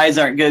 my eyes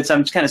aren't good, so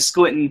I'm just kind of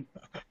squinting.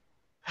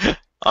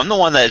 I'm the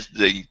one that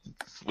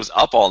was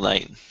up all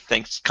night.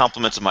 Thanks,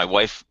 compliments of my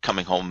wife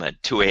coming home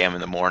at 2 a.m.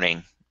 in the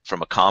morning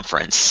from a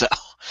conference. So,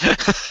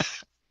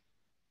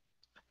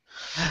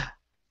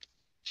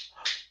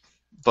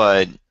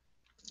 but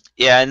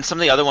yeah, and some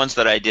of the other ones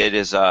that I did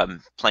is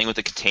playing with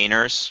the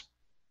containers.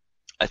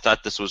 I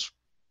thought this was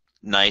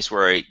nice,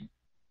 where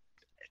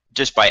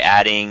just by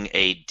adding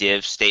a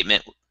div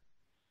statement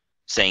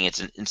saying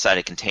it's inside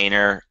a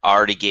container, I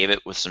already gave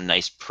it with some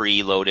nice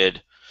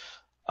pre-loaded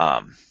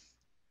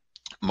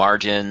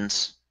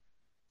margins.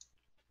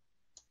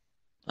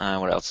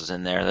 What else is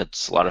in there?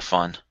 That's a lot of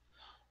fun.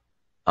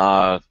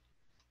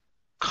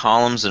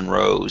 Columns and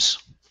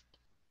rows.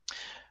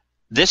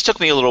 This took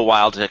me a little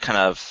while to kind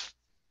of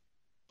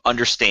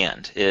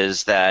understand,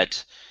 is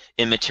that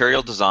in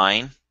material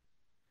design,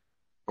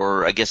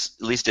 or I guess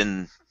at least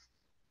in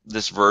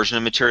this version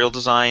of material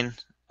design,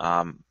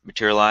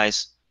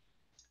 Materialize,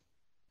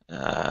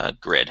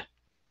 grid.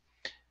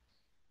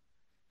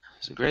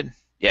 Is it grid?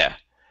 Yeah.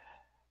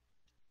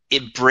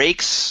 It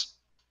breaks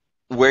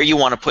where you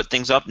want to put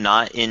things up,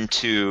 not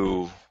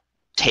into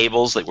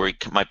tables like where you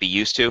might be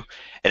used to.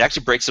 It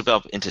actually breaks it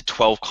up into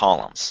 12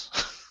 columns,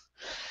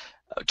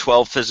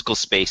 12 physical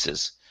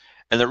spaces.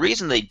 And the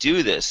reason they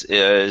do this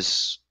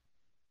is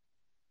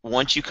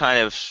once you kind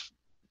of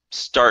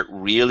start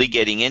really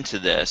getting into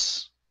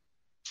this,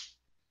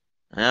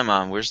 come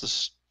on, where's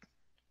this?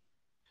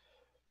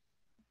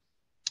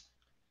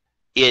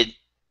 It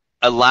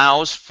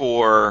allows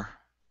for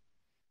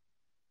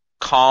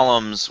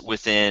columns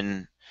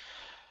within,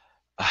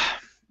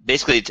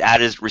 basically it's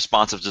added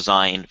responsive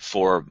design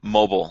for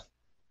mobile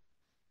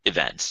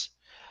events.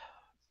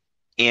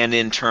 And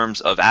in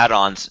terms of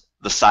add-ons,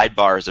 the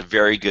sidebar is a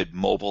very good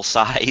mobile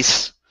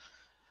size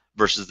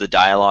versus the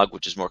dialog,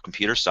 which is more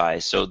computer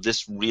size. So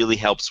this really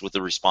helps with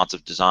the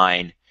responsive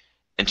design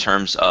in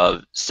terms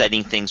of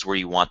setting things where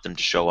you want them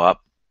to show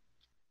up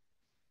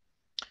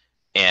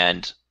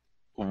and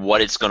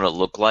what it's going to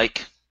look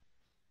like.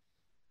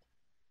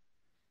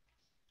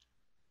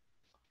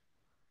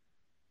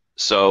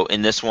 So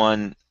in this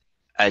one,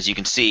 as you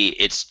can see,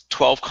 it's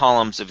 12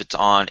 columns if it's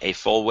on a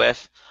full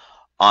width.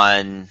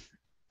 On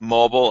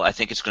mobile, I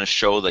think it's going to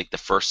show like the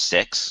first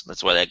 6.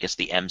 That's what I guess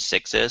the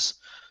M6 is.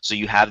 So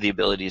you have the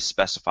ability to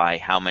specify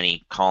how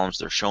many columns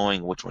they're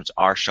showing, which ones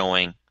are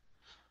showing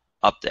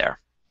up there.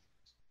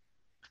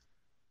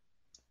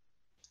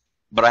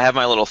 But I have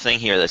my little thing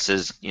here that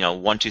says,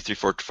 1, 2, 3,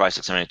 4, 5,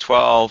 6, 7, 8,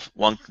 12,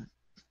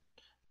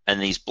 and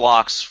these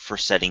blocks for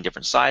setting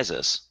different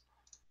sizes.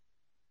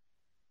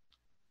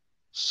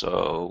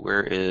 So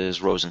where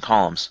is rows and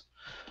columns?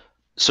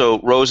 So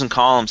rows and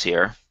columns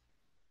here.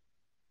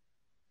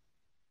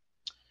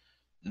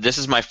 This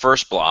is my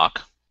first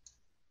block.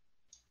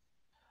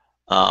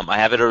 I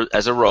have it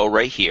as a row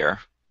right here.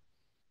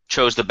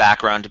 Chose the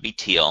background to be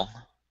teal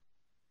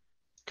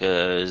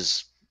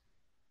because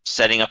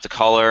setting up the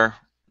color,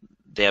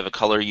 they have a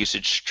color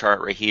usage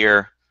chart right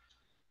here.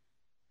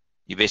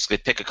 You basically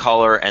pick a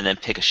color and then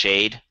pick a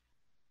shade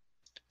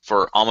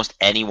for almost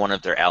any one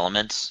of their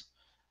elements.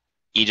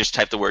 You just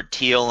type the word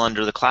teal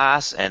under the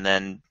class and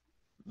then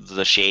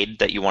the shade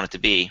that you want it to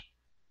be.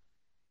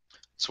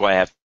 That's why I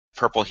have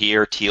purple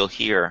here, teal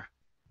here.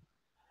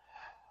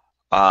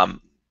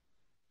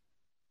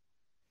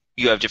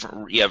 You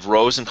have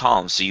rows and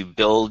columns, so you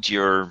build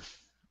your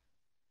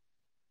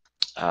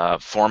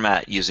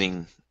format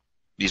using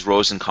these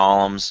rows and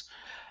columns.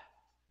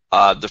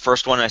 The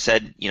first one I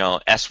said,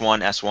 S1,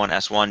 S1,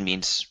 S1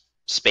 means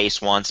space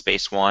 1,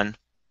 space 1.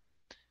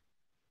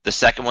 The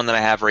second one that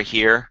I have right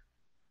here,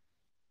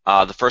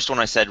 the first one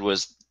I said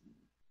was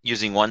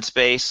using 1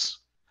 space.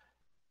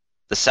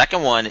 The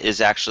second one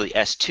is actually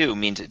S2,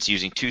 means it's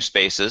using 2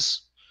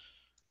 spaces.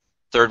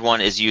 Third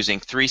one is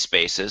using 3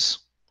 spaces.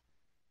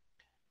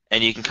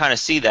 And you can kind of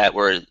see that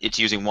where it's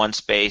using one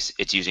space,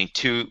 it's using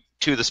two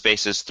of the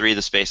spaces, 3 of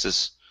the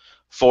spaces,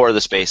 4 of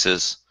the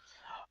spaces,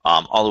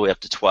 all the way up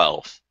to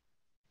 12.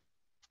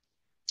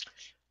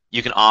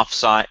 You can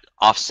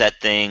offset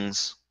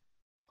things,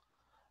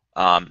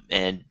 and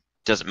it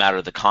doesn't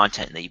matter the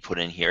content that you put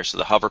in here. So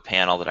the hover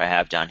panel that I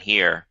have down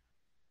here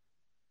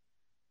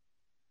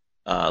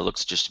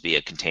looks just to be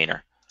a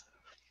container.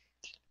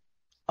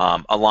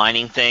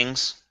 Aligning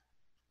things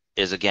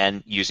is,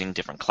 again, using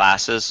different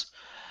classes.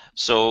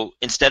 So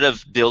instead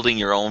of building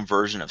your own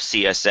version of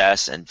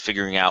CSS and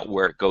figuring out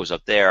where it goes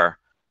up there,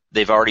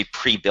 they've already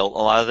pre-built a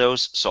lot of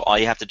those. So all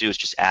you have to do is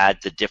just add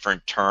the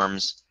different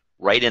terms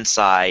right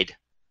inside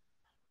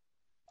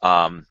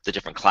the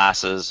different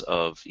classes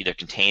of either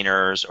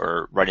containers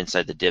or right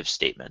inside the div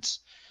statements.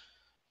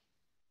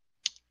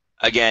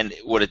 Again,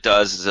 what it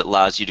does is it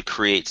allows you to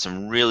create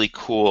some really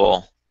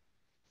cool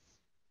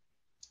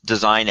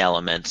design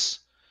elements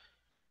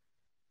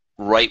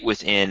right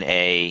within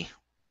a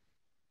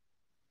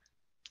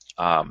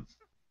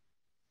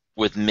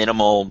with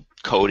minimal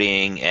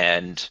coding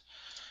and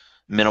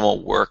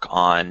minimal work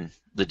on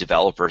the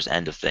developer's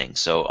end of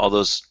things. So all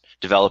those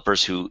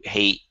developers who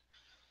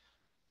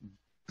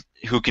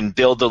can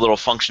build the little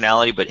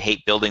functionality but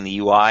hate building the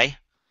UI,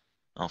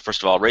 well,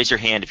 first of all, raise your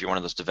hand if you're one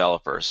of those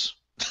developers.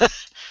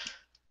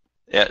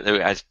 Yeah,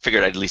 I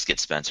figured I'd at least get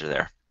Spencer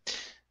there.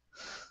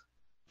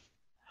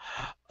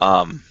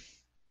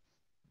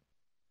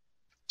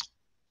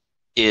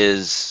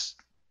 Is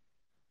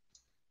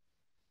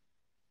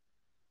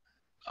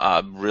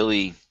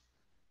really,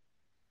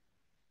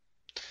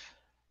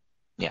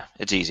 yeah,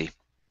 it's easy.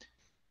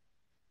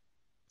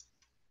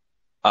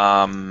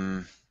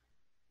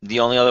 The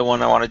only other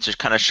one I wanted to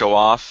kind of show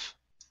off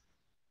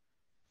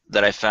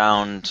that I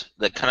found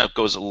that kind of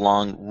goes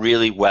along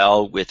really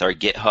well with our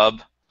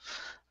GitHub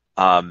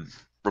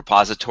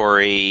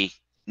repository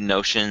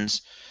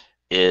notions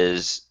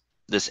is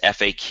this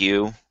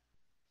FAQ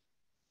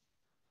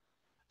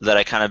that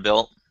I kind of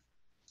built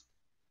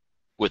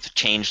with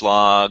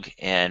changelog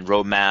and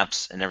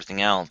roadmaps and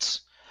everything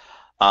else.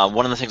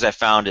 One of the things I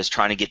found is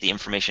trying to get the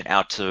information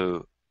out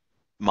to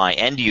my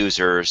end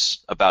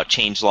users about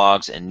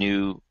changelogs and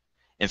new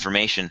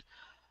information.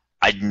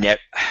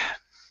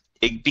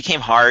 It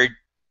became hard.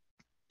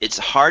 It's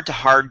hard to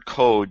hard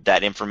code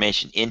that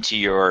information into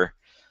your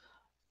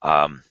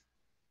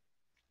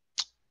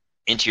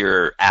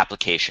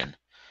application.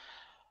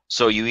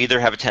 So you either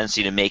have a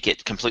tendency to make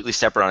it completely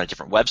separate on a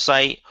different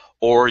website,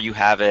 or you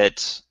have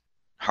it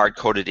hard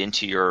coded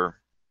into your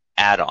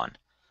add-on.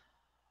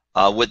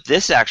 What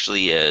this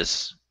actually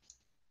is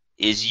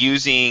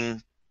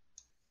using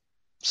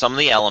some of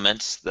the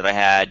elements that I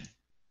had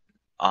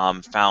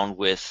found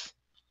with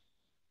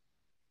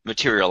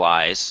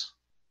Materialize.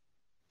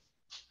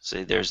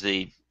 So there's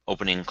the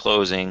opening and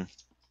closing.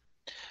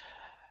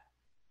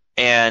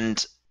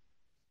 And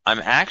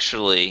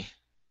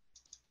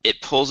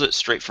it pulls it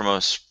straight from a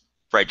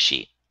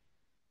spreadsheet.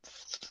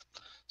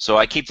 So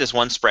I keep this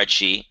one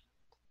spreadsheet,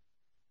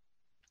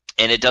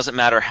 and it doesn't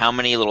matter how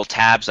many little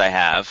tabs I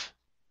have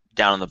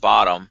down on the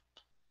bottom.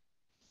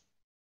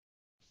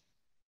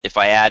 If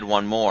I add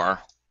one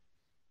more,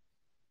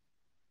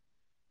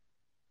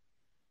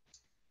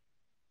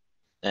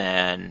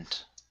 and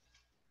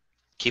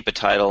keep a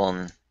title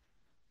and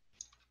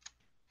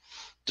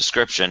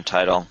description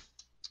title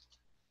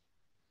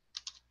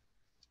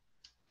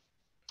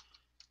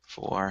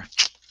for,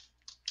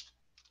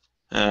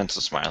 and it's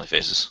the smiley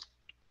faces.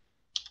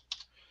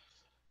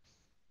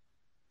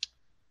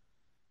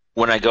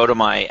 When I go to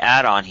my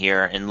add-on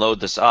here and load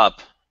this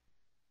up,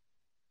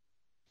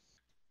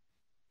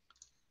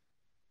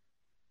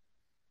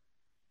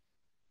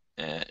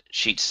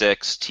 sheet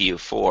 6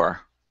 TU4,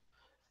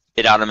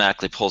 it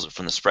automatically pulls it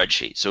from the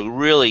spreadsheet. So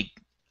really,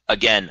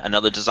 again,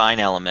 another design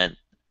element,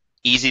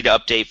 easy to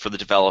update for the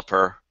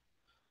developer,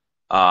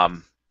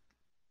 pulls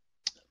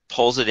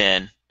it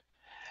in,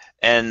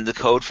 and the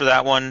code for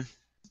that one,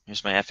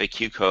 here's my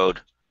FAQ code.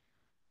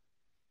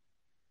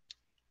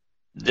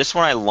 This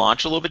one I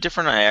launch a little bit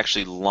different. I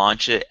actually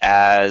launch it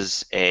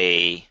as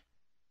a,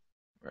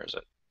 where is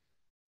it?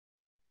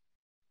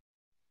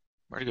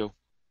 Where'd it go?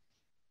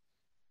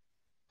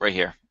 Right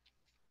here.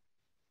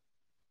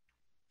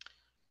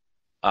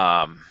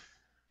 Oh,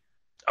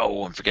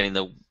 I'm forgetting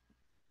the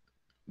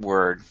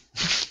word.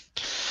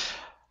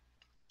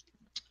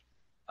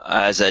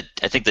 I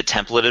think the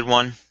templated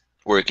one,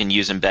 where it can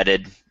use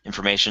embedded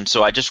information.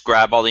 So I just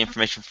grab all the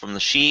information from the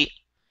sheet,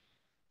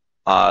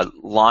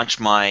 launch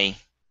my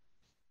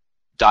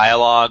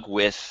dialog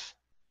with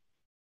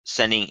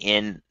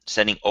sending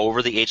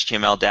over the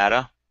HTML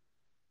data,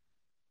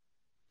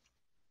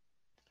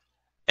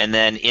 and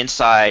then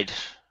inside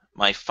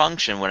my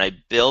function, when I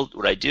build,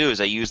 what I do is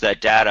I use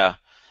that data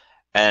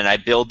and I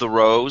build the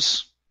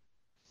rows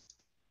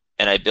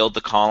and I build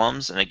the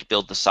columns and I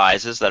build the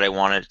sizes that I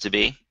want it to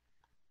be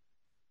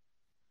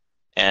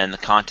and the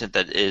content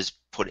that is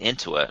put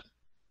into it.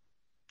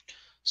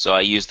 So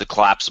I use the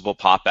collapsible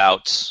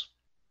pop-outs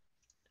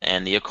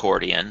and the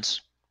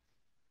accordions.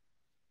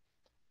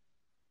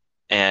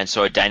 And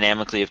so I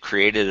dynamically have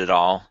created it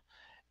all.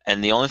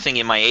 And the only thing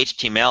in my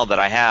HTML that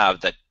I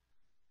have that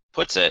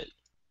puts it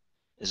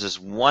is this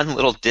one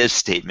little div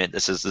statement that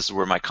says this is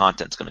where my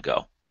content's going to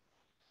go.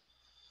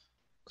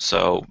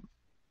 So,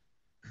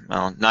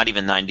 well, not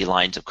even 90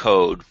 lines of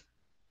code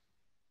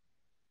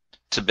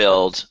to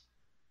build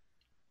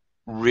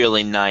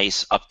really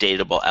nice,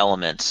 updatable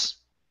elements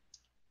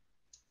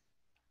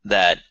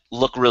that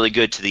look really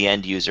good to the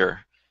end user,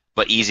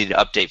 but easy to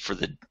update for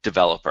the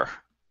developer.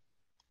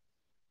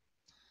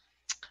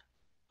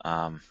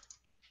 I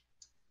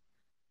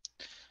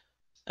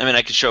mean,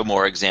 I could show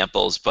more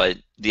examples, but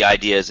the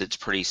idea is it's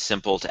pretty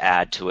simple to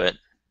add to it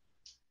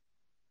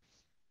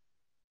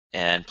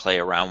and play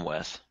around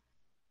with.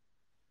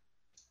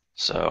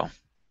 So,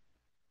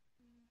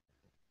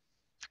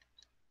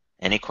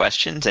 any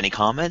questions, any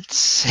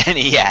comments,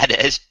 any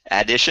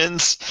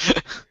additions?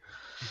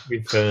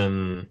 We've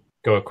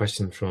got a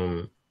question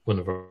from one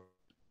of our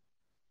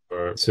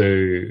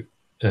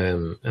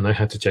and I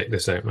had to check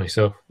this out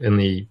myself. In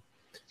the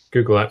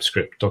Google Apps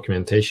Script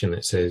documentation,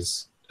 it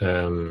says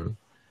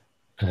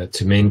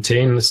to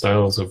maintain the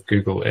styles of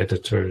Google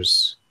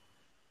editors,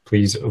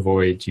 please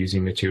avoid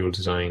using material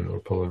design or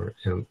Polymer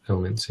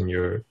elements in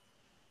your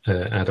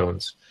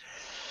add-ons.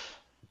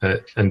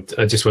 And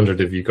I just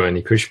wondered if you got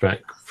any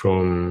pushback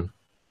from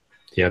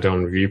the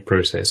add-on review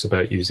process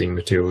about using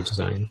material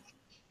design.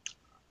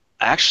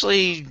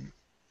 Actually,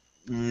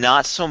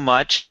 not so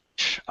much.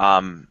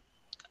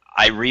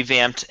 I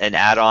revamped an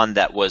add-on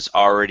that was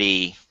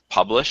already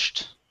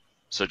published.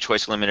 So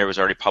Choice Eliminator was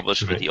already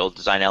published with the old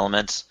design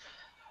elements.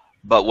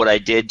 But what I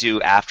did do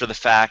after the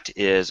fact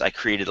is I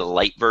created a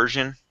light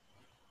version.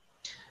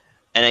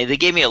 And they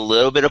gave me a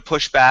little bit of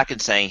pushback and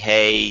saying,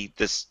 hey,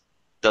 this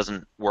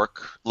doesn't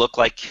look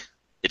like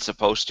it's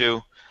supposed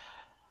to.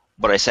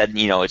 But I said,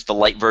 you know, it's the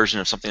light version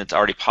of something that's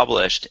already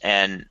published.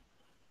 And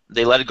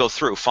they let it go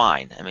through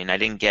fine. I mean, I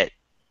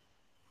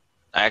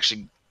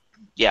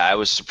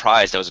was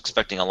surprised. I was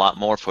expecting a lot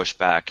more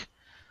pushback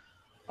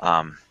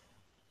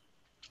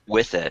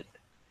with it.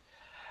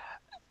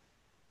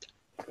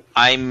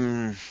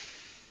 I'm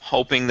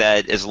hoping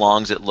that as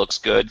long as it looks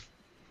good,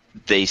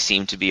 they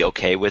seem to be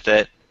okay with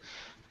it.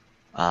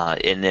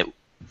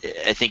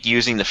 I think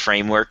using the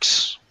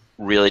frameworks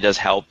really does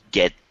help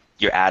get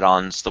your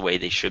add-ons the way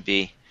they should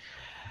be.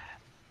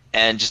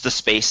 And just the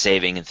space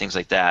saving and things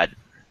like that.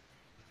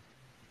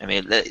 I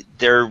mean,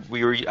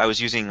 I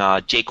was using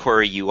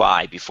jQuery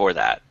UI before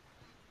that.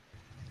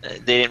 They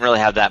didn't really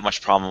have that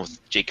much problem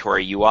with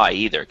jQuery UI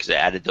either because it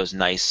added those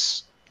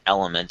nice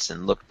elements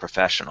and looked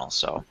professional.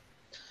 So,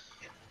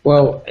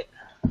 well,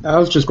 I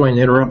was just going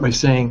to interrupt by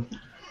saying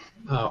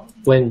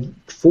when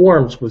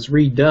Forms was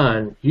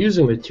redone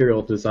using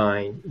material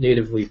design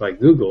natively by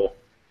Google,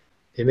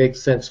 it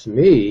makes sense to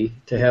me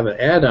to have an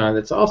add-on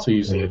that's also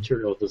using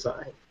material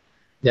design.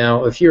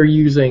 Now, if you're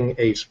using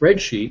a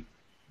spreadsheet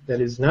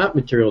that is not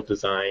material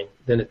design,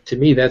 then to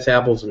me that's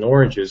apples and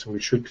oranges, and we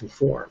should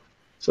conform.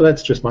 So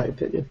that's just my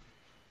opinion.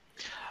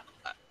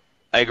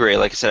 I agree.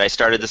 Like I said, I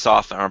started this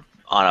off on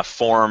a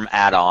form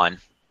add-on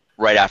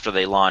right after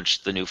they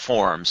launched the new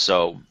form.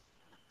 So,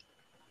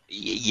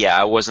 yeah,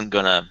 I wasn't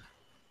going to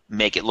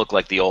make it look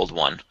like the old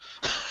one.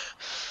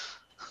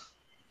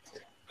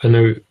 I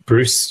know,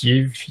 Bruce,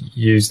 you've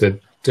used a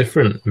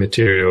different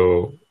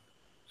material,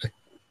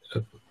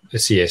 a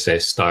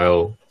CSS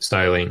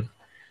styling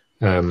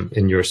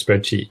in your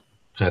spreadsheet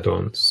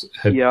add-ons.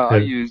 I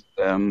use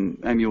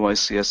MUI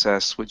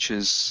CSS, which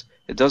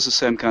it does the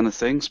same kind of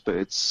things, but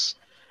it's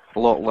a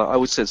lot. I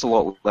would say it's a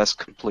lot less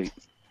complete.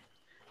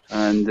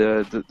 And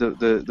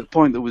the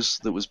point that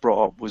was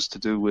brought up was to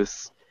do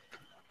with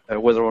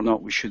whether or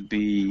not we should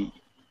be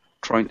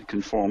trying to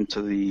conform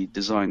to the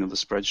design of the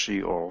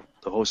spreadsheet or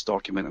the host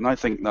document, and I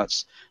think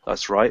that's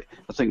right.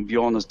 I think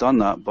Bjorn has done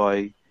that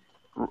by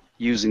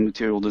using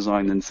material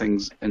design in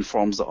things in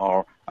forms that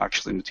are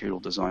actually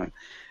material design.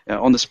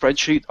 On the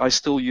spreadsheet, I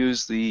still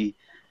use the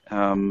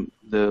I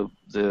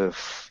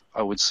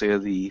would say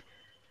the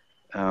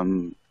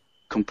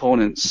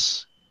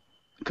component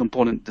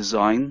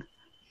design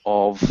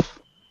of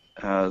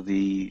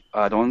the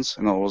add-ons.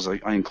 In other words,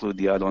 I include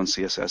the add-on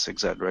CSS,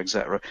 etc.,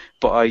 etc.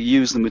 But I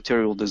use the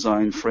material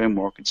design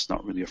framework. It's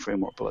not really a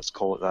framework, but let's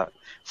call it that,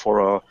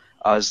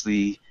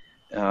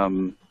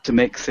 to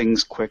make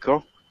things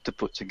quicker to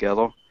put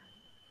together.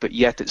 But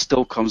yet it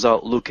still comes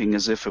out looking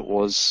as if it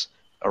was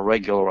a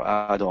regular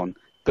add-on.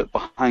 But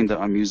behind it,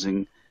 I'm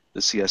using the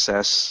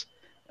CSS,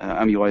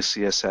 MUI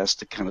CSS,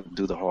 to kind of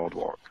do the hard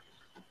work.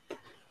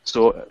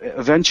 So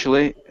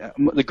eventually,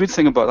 the good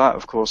thing about that,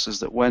 of course, is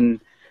that when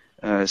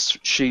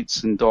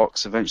sheets and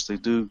docs eventually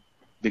do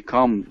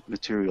become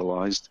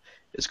materialized,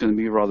 it's going to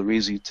be rather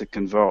easy to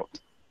convert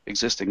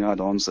existing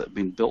add-ons that have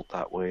been built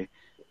that way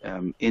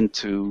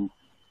into,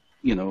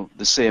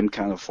 the same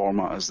kind of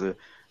format as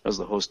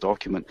the host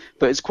document.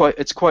 But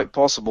it's quite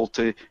possible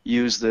to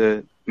use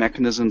the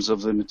mechanisms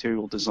of the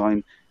material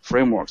design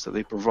frameworks that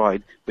they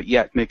provide, but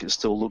yet make it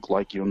still look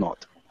like you're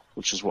not,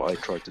 which is what I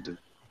tried to do.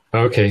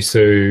 Okay, so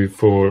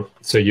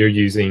you're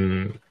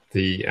using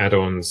the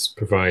add-ons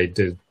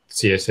provided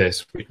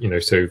CSS,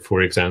 so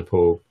for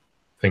example,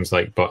 things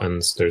like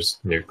buttons, there's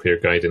clear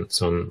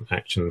guidance on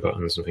action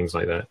buttons and things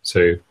like that.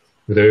 So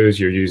with those,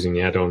 you're using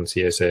the add-on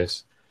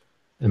CSS,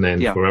 and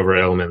then for other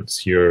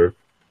elements, you're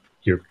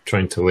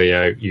trying to lay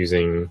out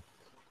using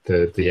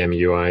the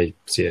MUI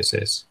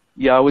CSS.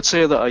 Yeah, I would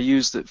say that I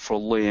used it for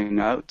laying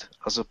out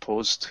as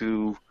opposed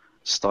to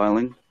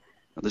styling.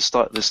 The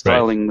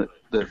styling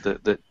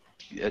that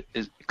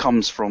it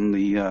comes from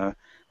the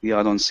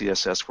add-on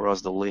CSS,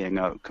 whereas the laying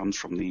out comes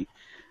from the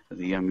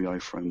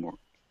MUI framework.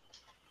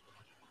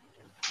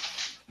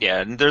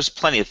 Yeah, and there's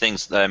plenty of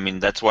things.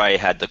 That's why I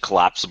had the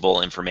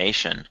collapsible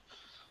information.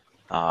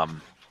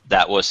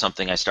 That was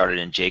something I started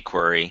in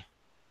jQuery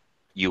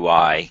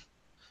UI,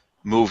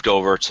 moved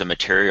over to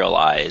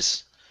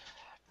Materialize.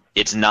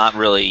 It's not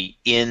really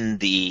in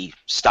the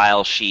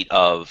style sheet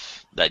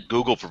that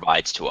Google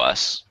provides to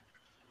us.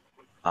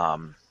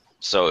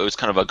 So it was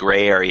kind of a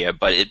gray area,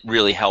 but it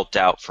really helped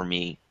out for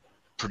me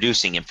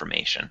producing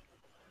information.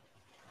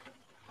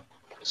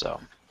 So,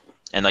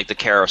 and like the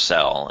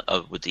carousel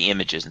with the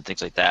images and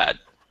things like that.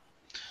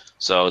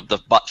 So the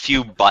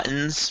few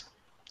buttons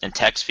and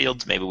text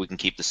fields, maybe we can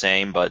keep the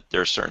same, but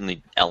there are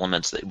certainly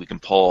elements that we can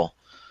pull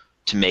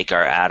to make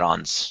our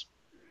add-ons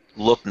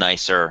look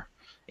nicer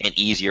and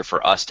easier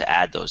for us to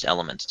add those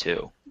elements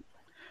to.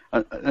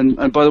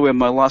 And by the way,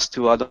 my last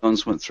two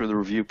add-ons went through the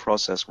review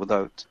process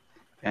without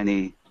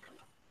any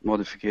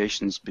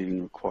modifications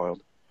being required.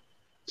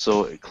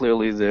 So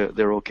clearly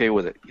they're okay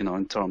with it,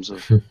 in terms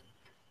of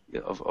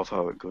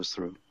how it goes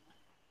through.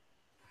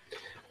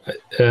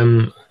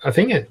 I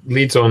think it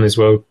leads on as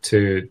well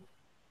to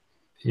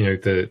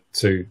the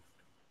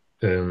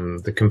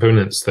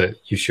components that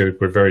you showed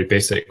were very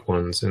basic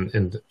ones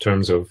in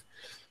terms of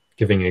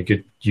giving a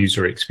good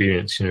user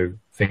experience.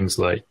 Things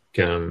like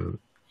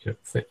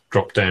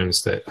drop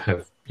downs that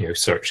have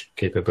search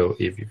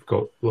capability if you've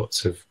got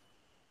lots of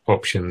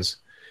options.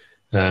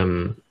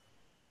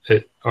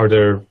 Are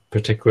there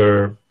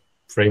particular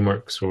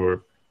frameworks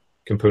or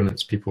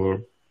components people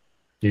are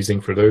using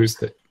for those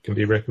that can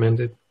be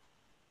recommended?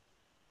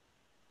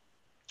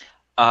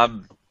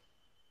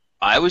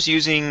 I was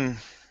using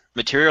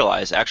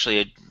Materialize.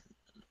 Actually,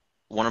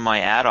 one of my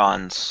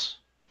add-ons,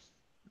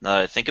 now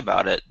that I think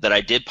about it, that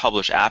I did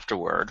publish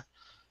afterward.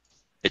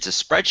 It's a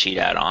spreadsheet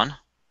add-on.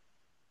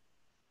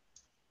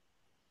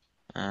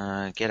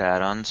 Get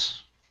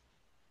add-ons.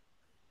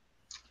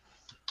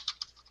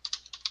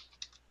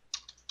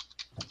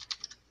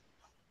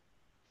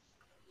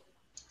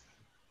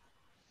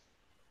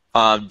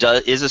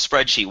 Is a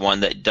spreadsheet one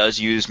that does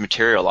use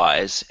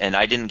Materialize, and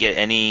I didn't get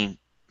any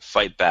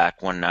fight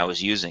back when I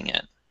was using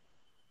it.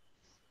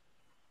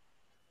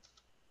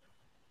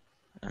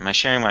 Am I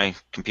sharing my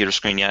computer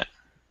screen yet?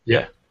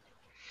 Yeah.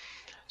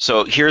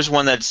 So here's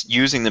one that's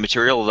using the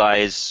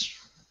Materialize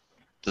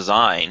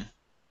design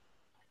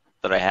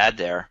that I had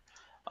there.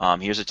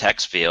 Here's a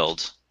text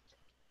field.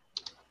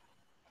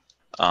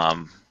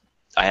 I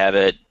have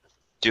it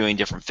doing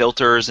different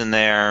filters in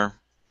there.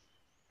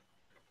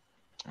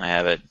 I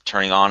have it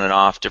turning on and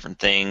off different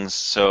things.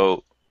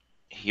 So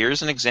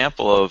here's an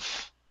example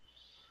of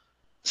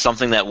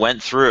something that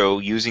went through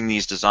using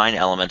these design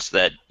elements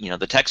that,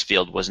 the text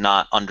field was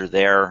not under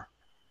their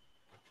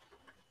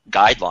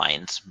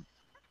guidelines,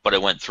 but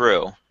it went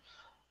through.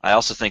 I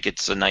also think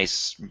it's a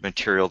nice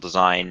material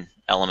design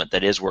element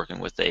that is working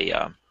with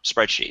a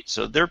spreadsheet.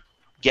 So they're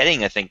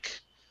getting, I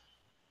think,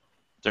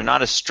 they're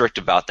not as strict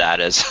about that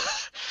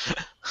as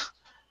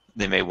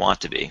they may want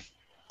to be.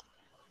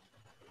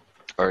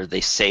 Or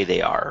they say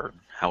they are,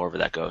 however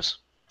that goes.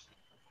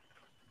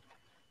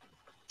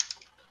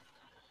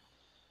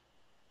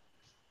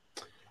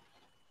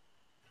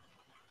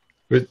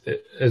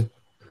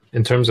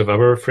 In terms of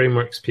other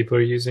frameworks people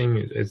are using,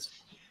 is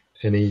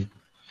any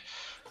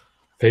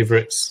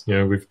favorites?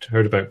 We've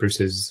heard about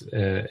Bruce's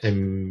what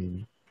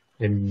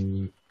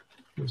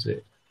was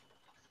it?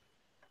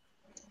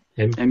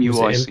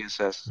 MUI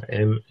CSS.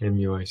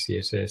 MUI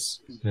CSS.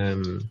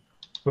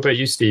 What about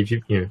you, Steve?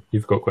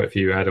 You've got quite a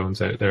few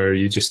add-ons out there. Are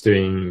you just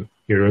doing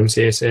your own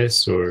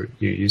CSS, or are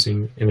you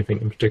using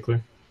anything in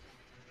particular?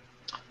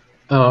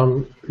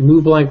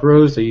 Remove blank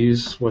rows, I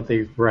use what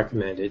they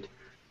recommended.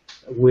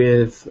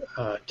 With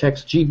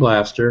Text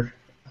GBlaster,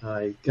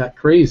 I got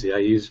crazy. I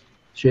used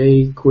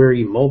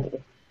jQuery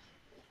Mobile,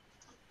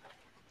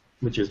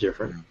 which is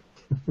different.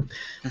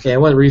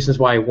 And one of the reasons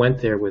why I went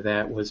there with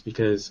that was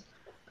because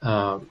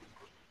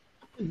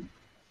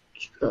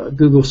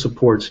Google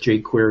supports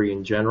jQuery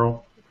in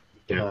general.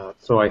 Yeah.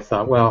 So I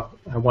thought, well,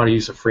 I want to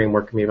use a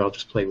framework. Maybe I'll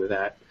just play with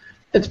that.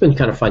 It's been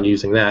kind of fun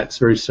using that. It's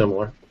very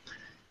similar.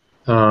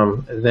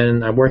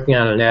 Then I'm working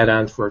on an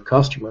add-on for a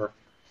customer,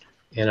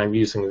 and I'm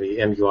using the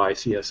MUI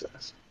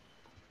CSS.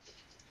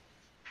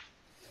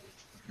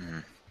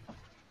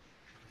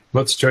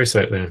 Lots of choice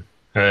out there.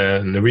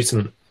 In the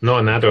recent,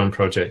 not an add-on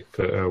project,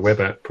 but a web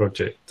app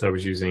project, I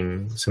was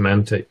using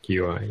Semantic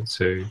UI.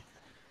 So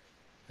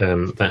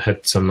that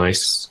had some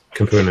nice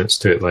components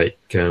to it, like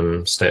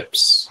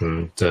steps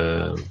and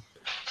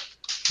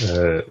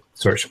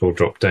searchable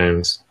drop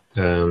downs.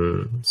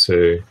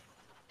 So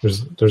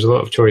there's a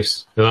lot of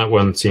choice. And that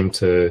one seemed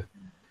to,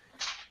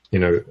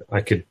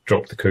 I could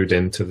drop the code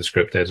into the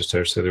script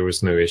editor, so there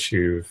was no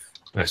issue.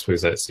 I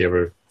suppose that's the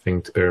other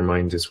thing to bear in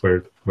mind is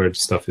where the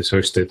stuff is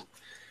hosted.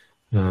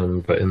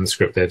 But in the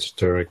script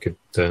editor, I could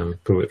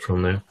pull it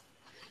from there.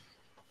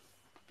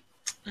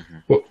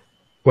 Mm-hmm.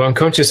 Well, I'm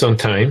conscious on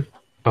time.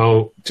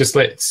 I'll just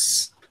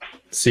let's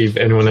see if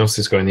anyone else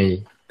has got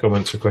any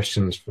comments or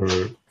questions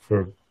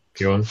for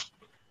Bjorn.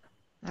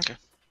 Okay.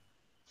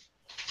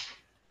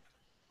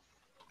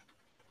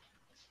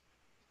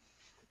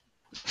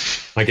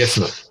 I guess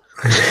not.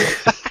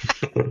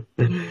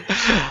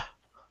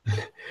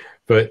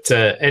 But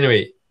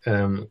anyway,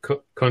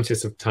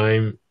 conscious of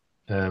time,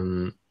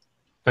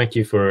 thank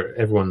you for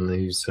everyone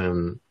who's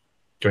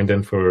joined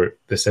in for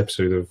this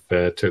episode of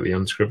Totally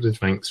Unscripted.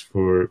 Thanks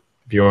for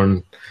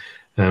Bjorn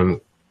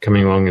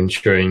coming along and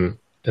sharing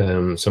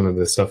some of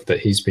the stuff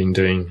that he's been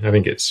doing. I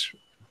think it's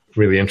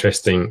really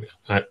interesting.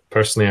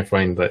 Personally, I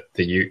find that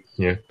the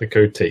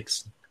code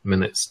takes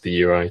minutes,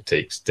 the UI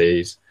takes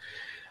days.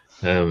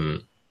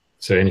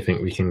 So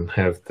anything we can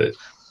have that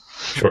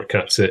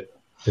shortcuts it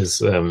is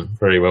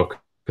very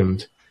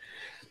welcomed.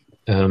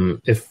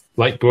 If,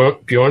 like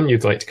Bjorn,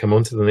 you'd like to come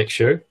on to the next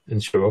show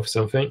and show off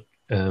something,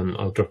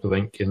 I'll drop a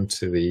link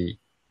into the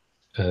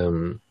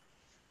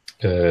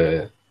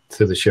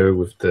to the show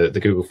with the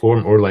Google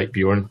form, or like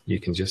Bjorn, you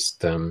can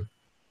just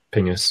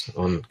ping us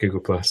on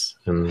Google+,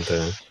 and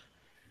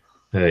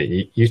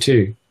you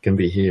too can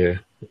be here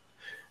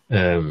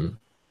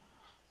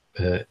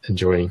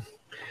enjoying.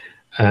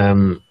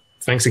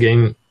 Thanks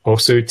again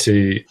also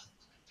to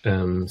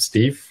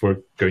Steve for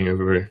going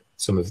over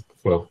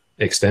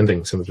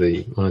extending some of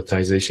the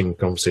monetization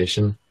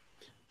conversation.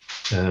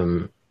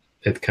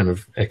 It kind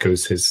of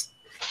echoes his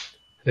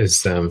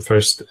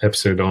first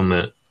episode on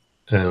that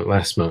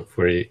last month,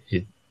 where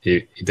he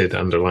did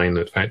underline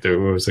the fact that there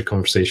was a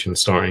conversation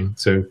starting.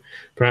 So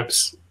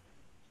perhaps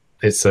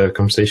it's a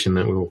conversation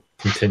that will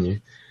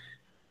continue.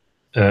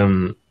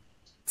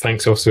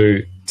 Thanks also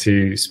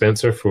to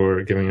Spencer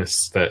for giving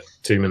us that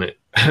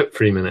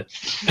 3.5 minute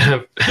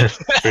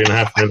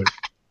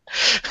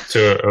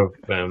tour of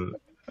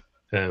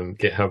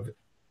GitHub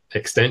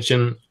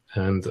extension,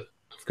 and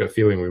I've got a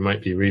feeling we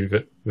might be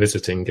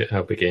revisiting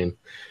GitHub again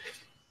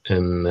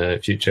in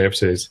future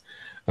episodes.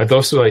 I'd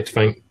also like to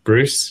thank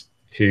Bruce,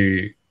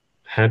 who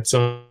had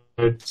some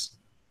words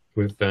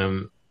with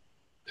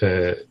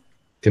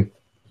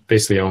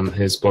basically on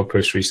his blog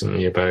post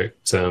recently about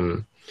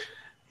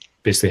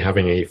basically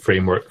having a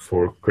framework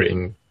for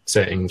creating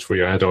settings for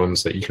your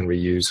add-ons that you can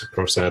reuse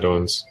across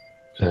add-ons.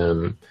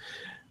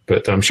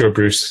 But I'm sure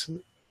Bruce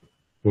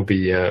will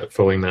be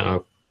following that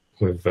up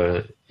with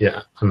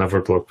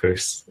another blog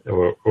post,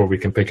 or we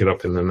can pick it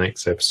up in the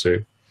next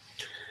episode.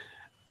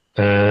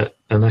 And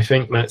I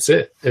think that's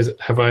it.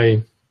 Have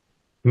I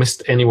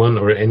missed anyone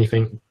or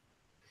anything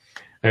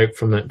out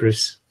from that,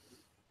 Bruce?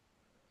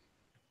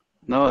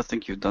 No, I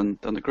think you've done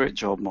a great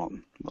job,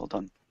 Martin. Well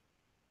done.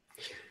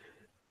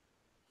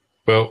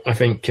 Well, I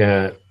think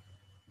quite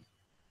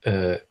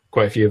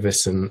a few of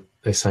us in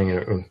this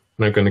hangout are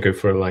now going to go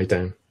for a lie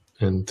down,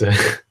 and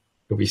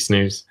it'll be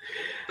snooze.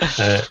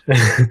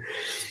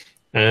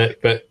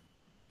 But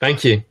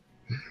thank you.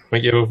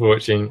 Thank you all for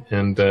watching,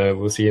 and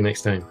we'll see you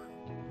next time.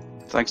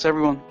 Thanks,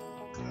 everyone.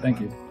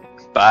 Thank you.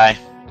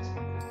 Bye.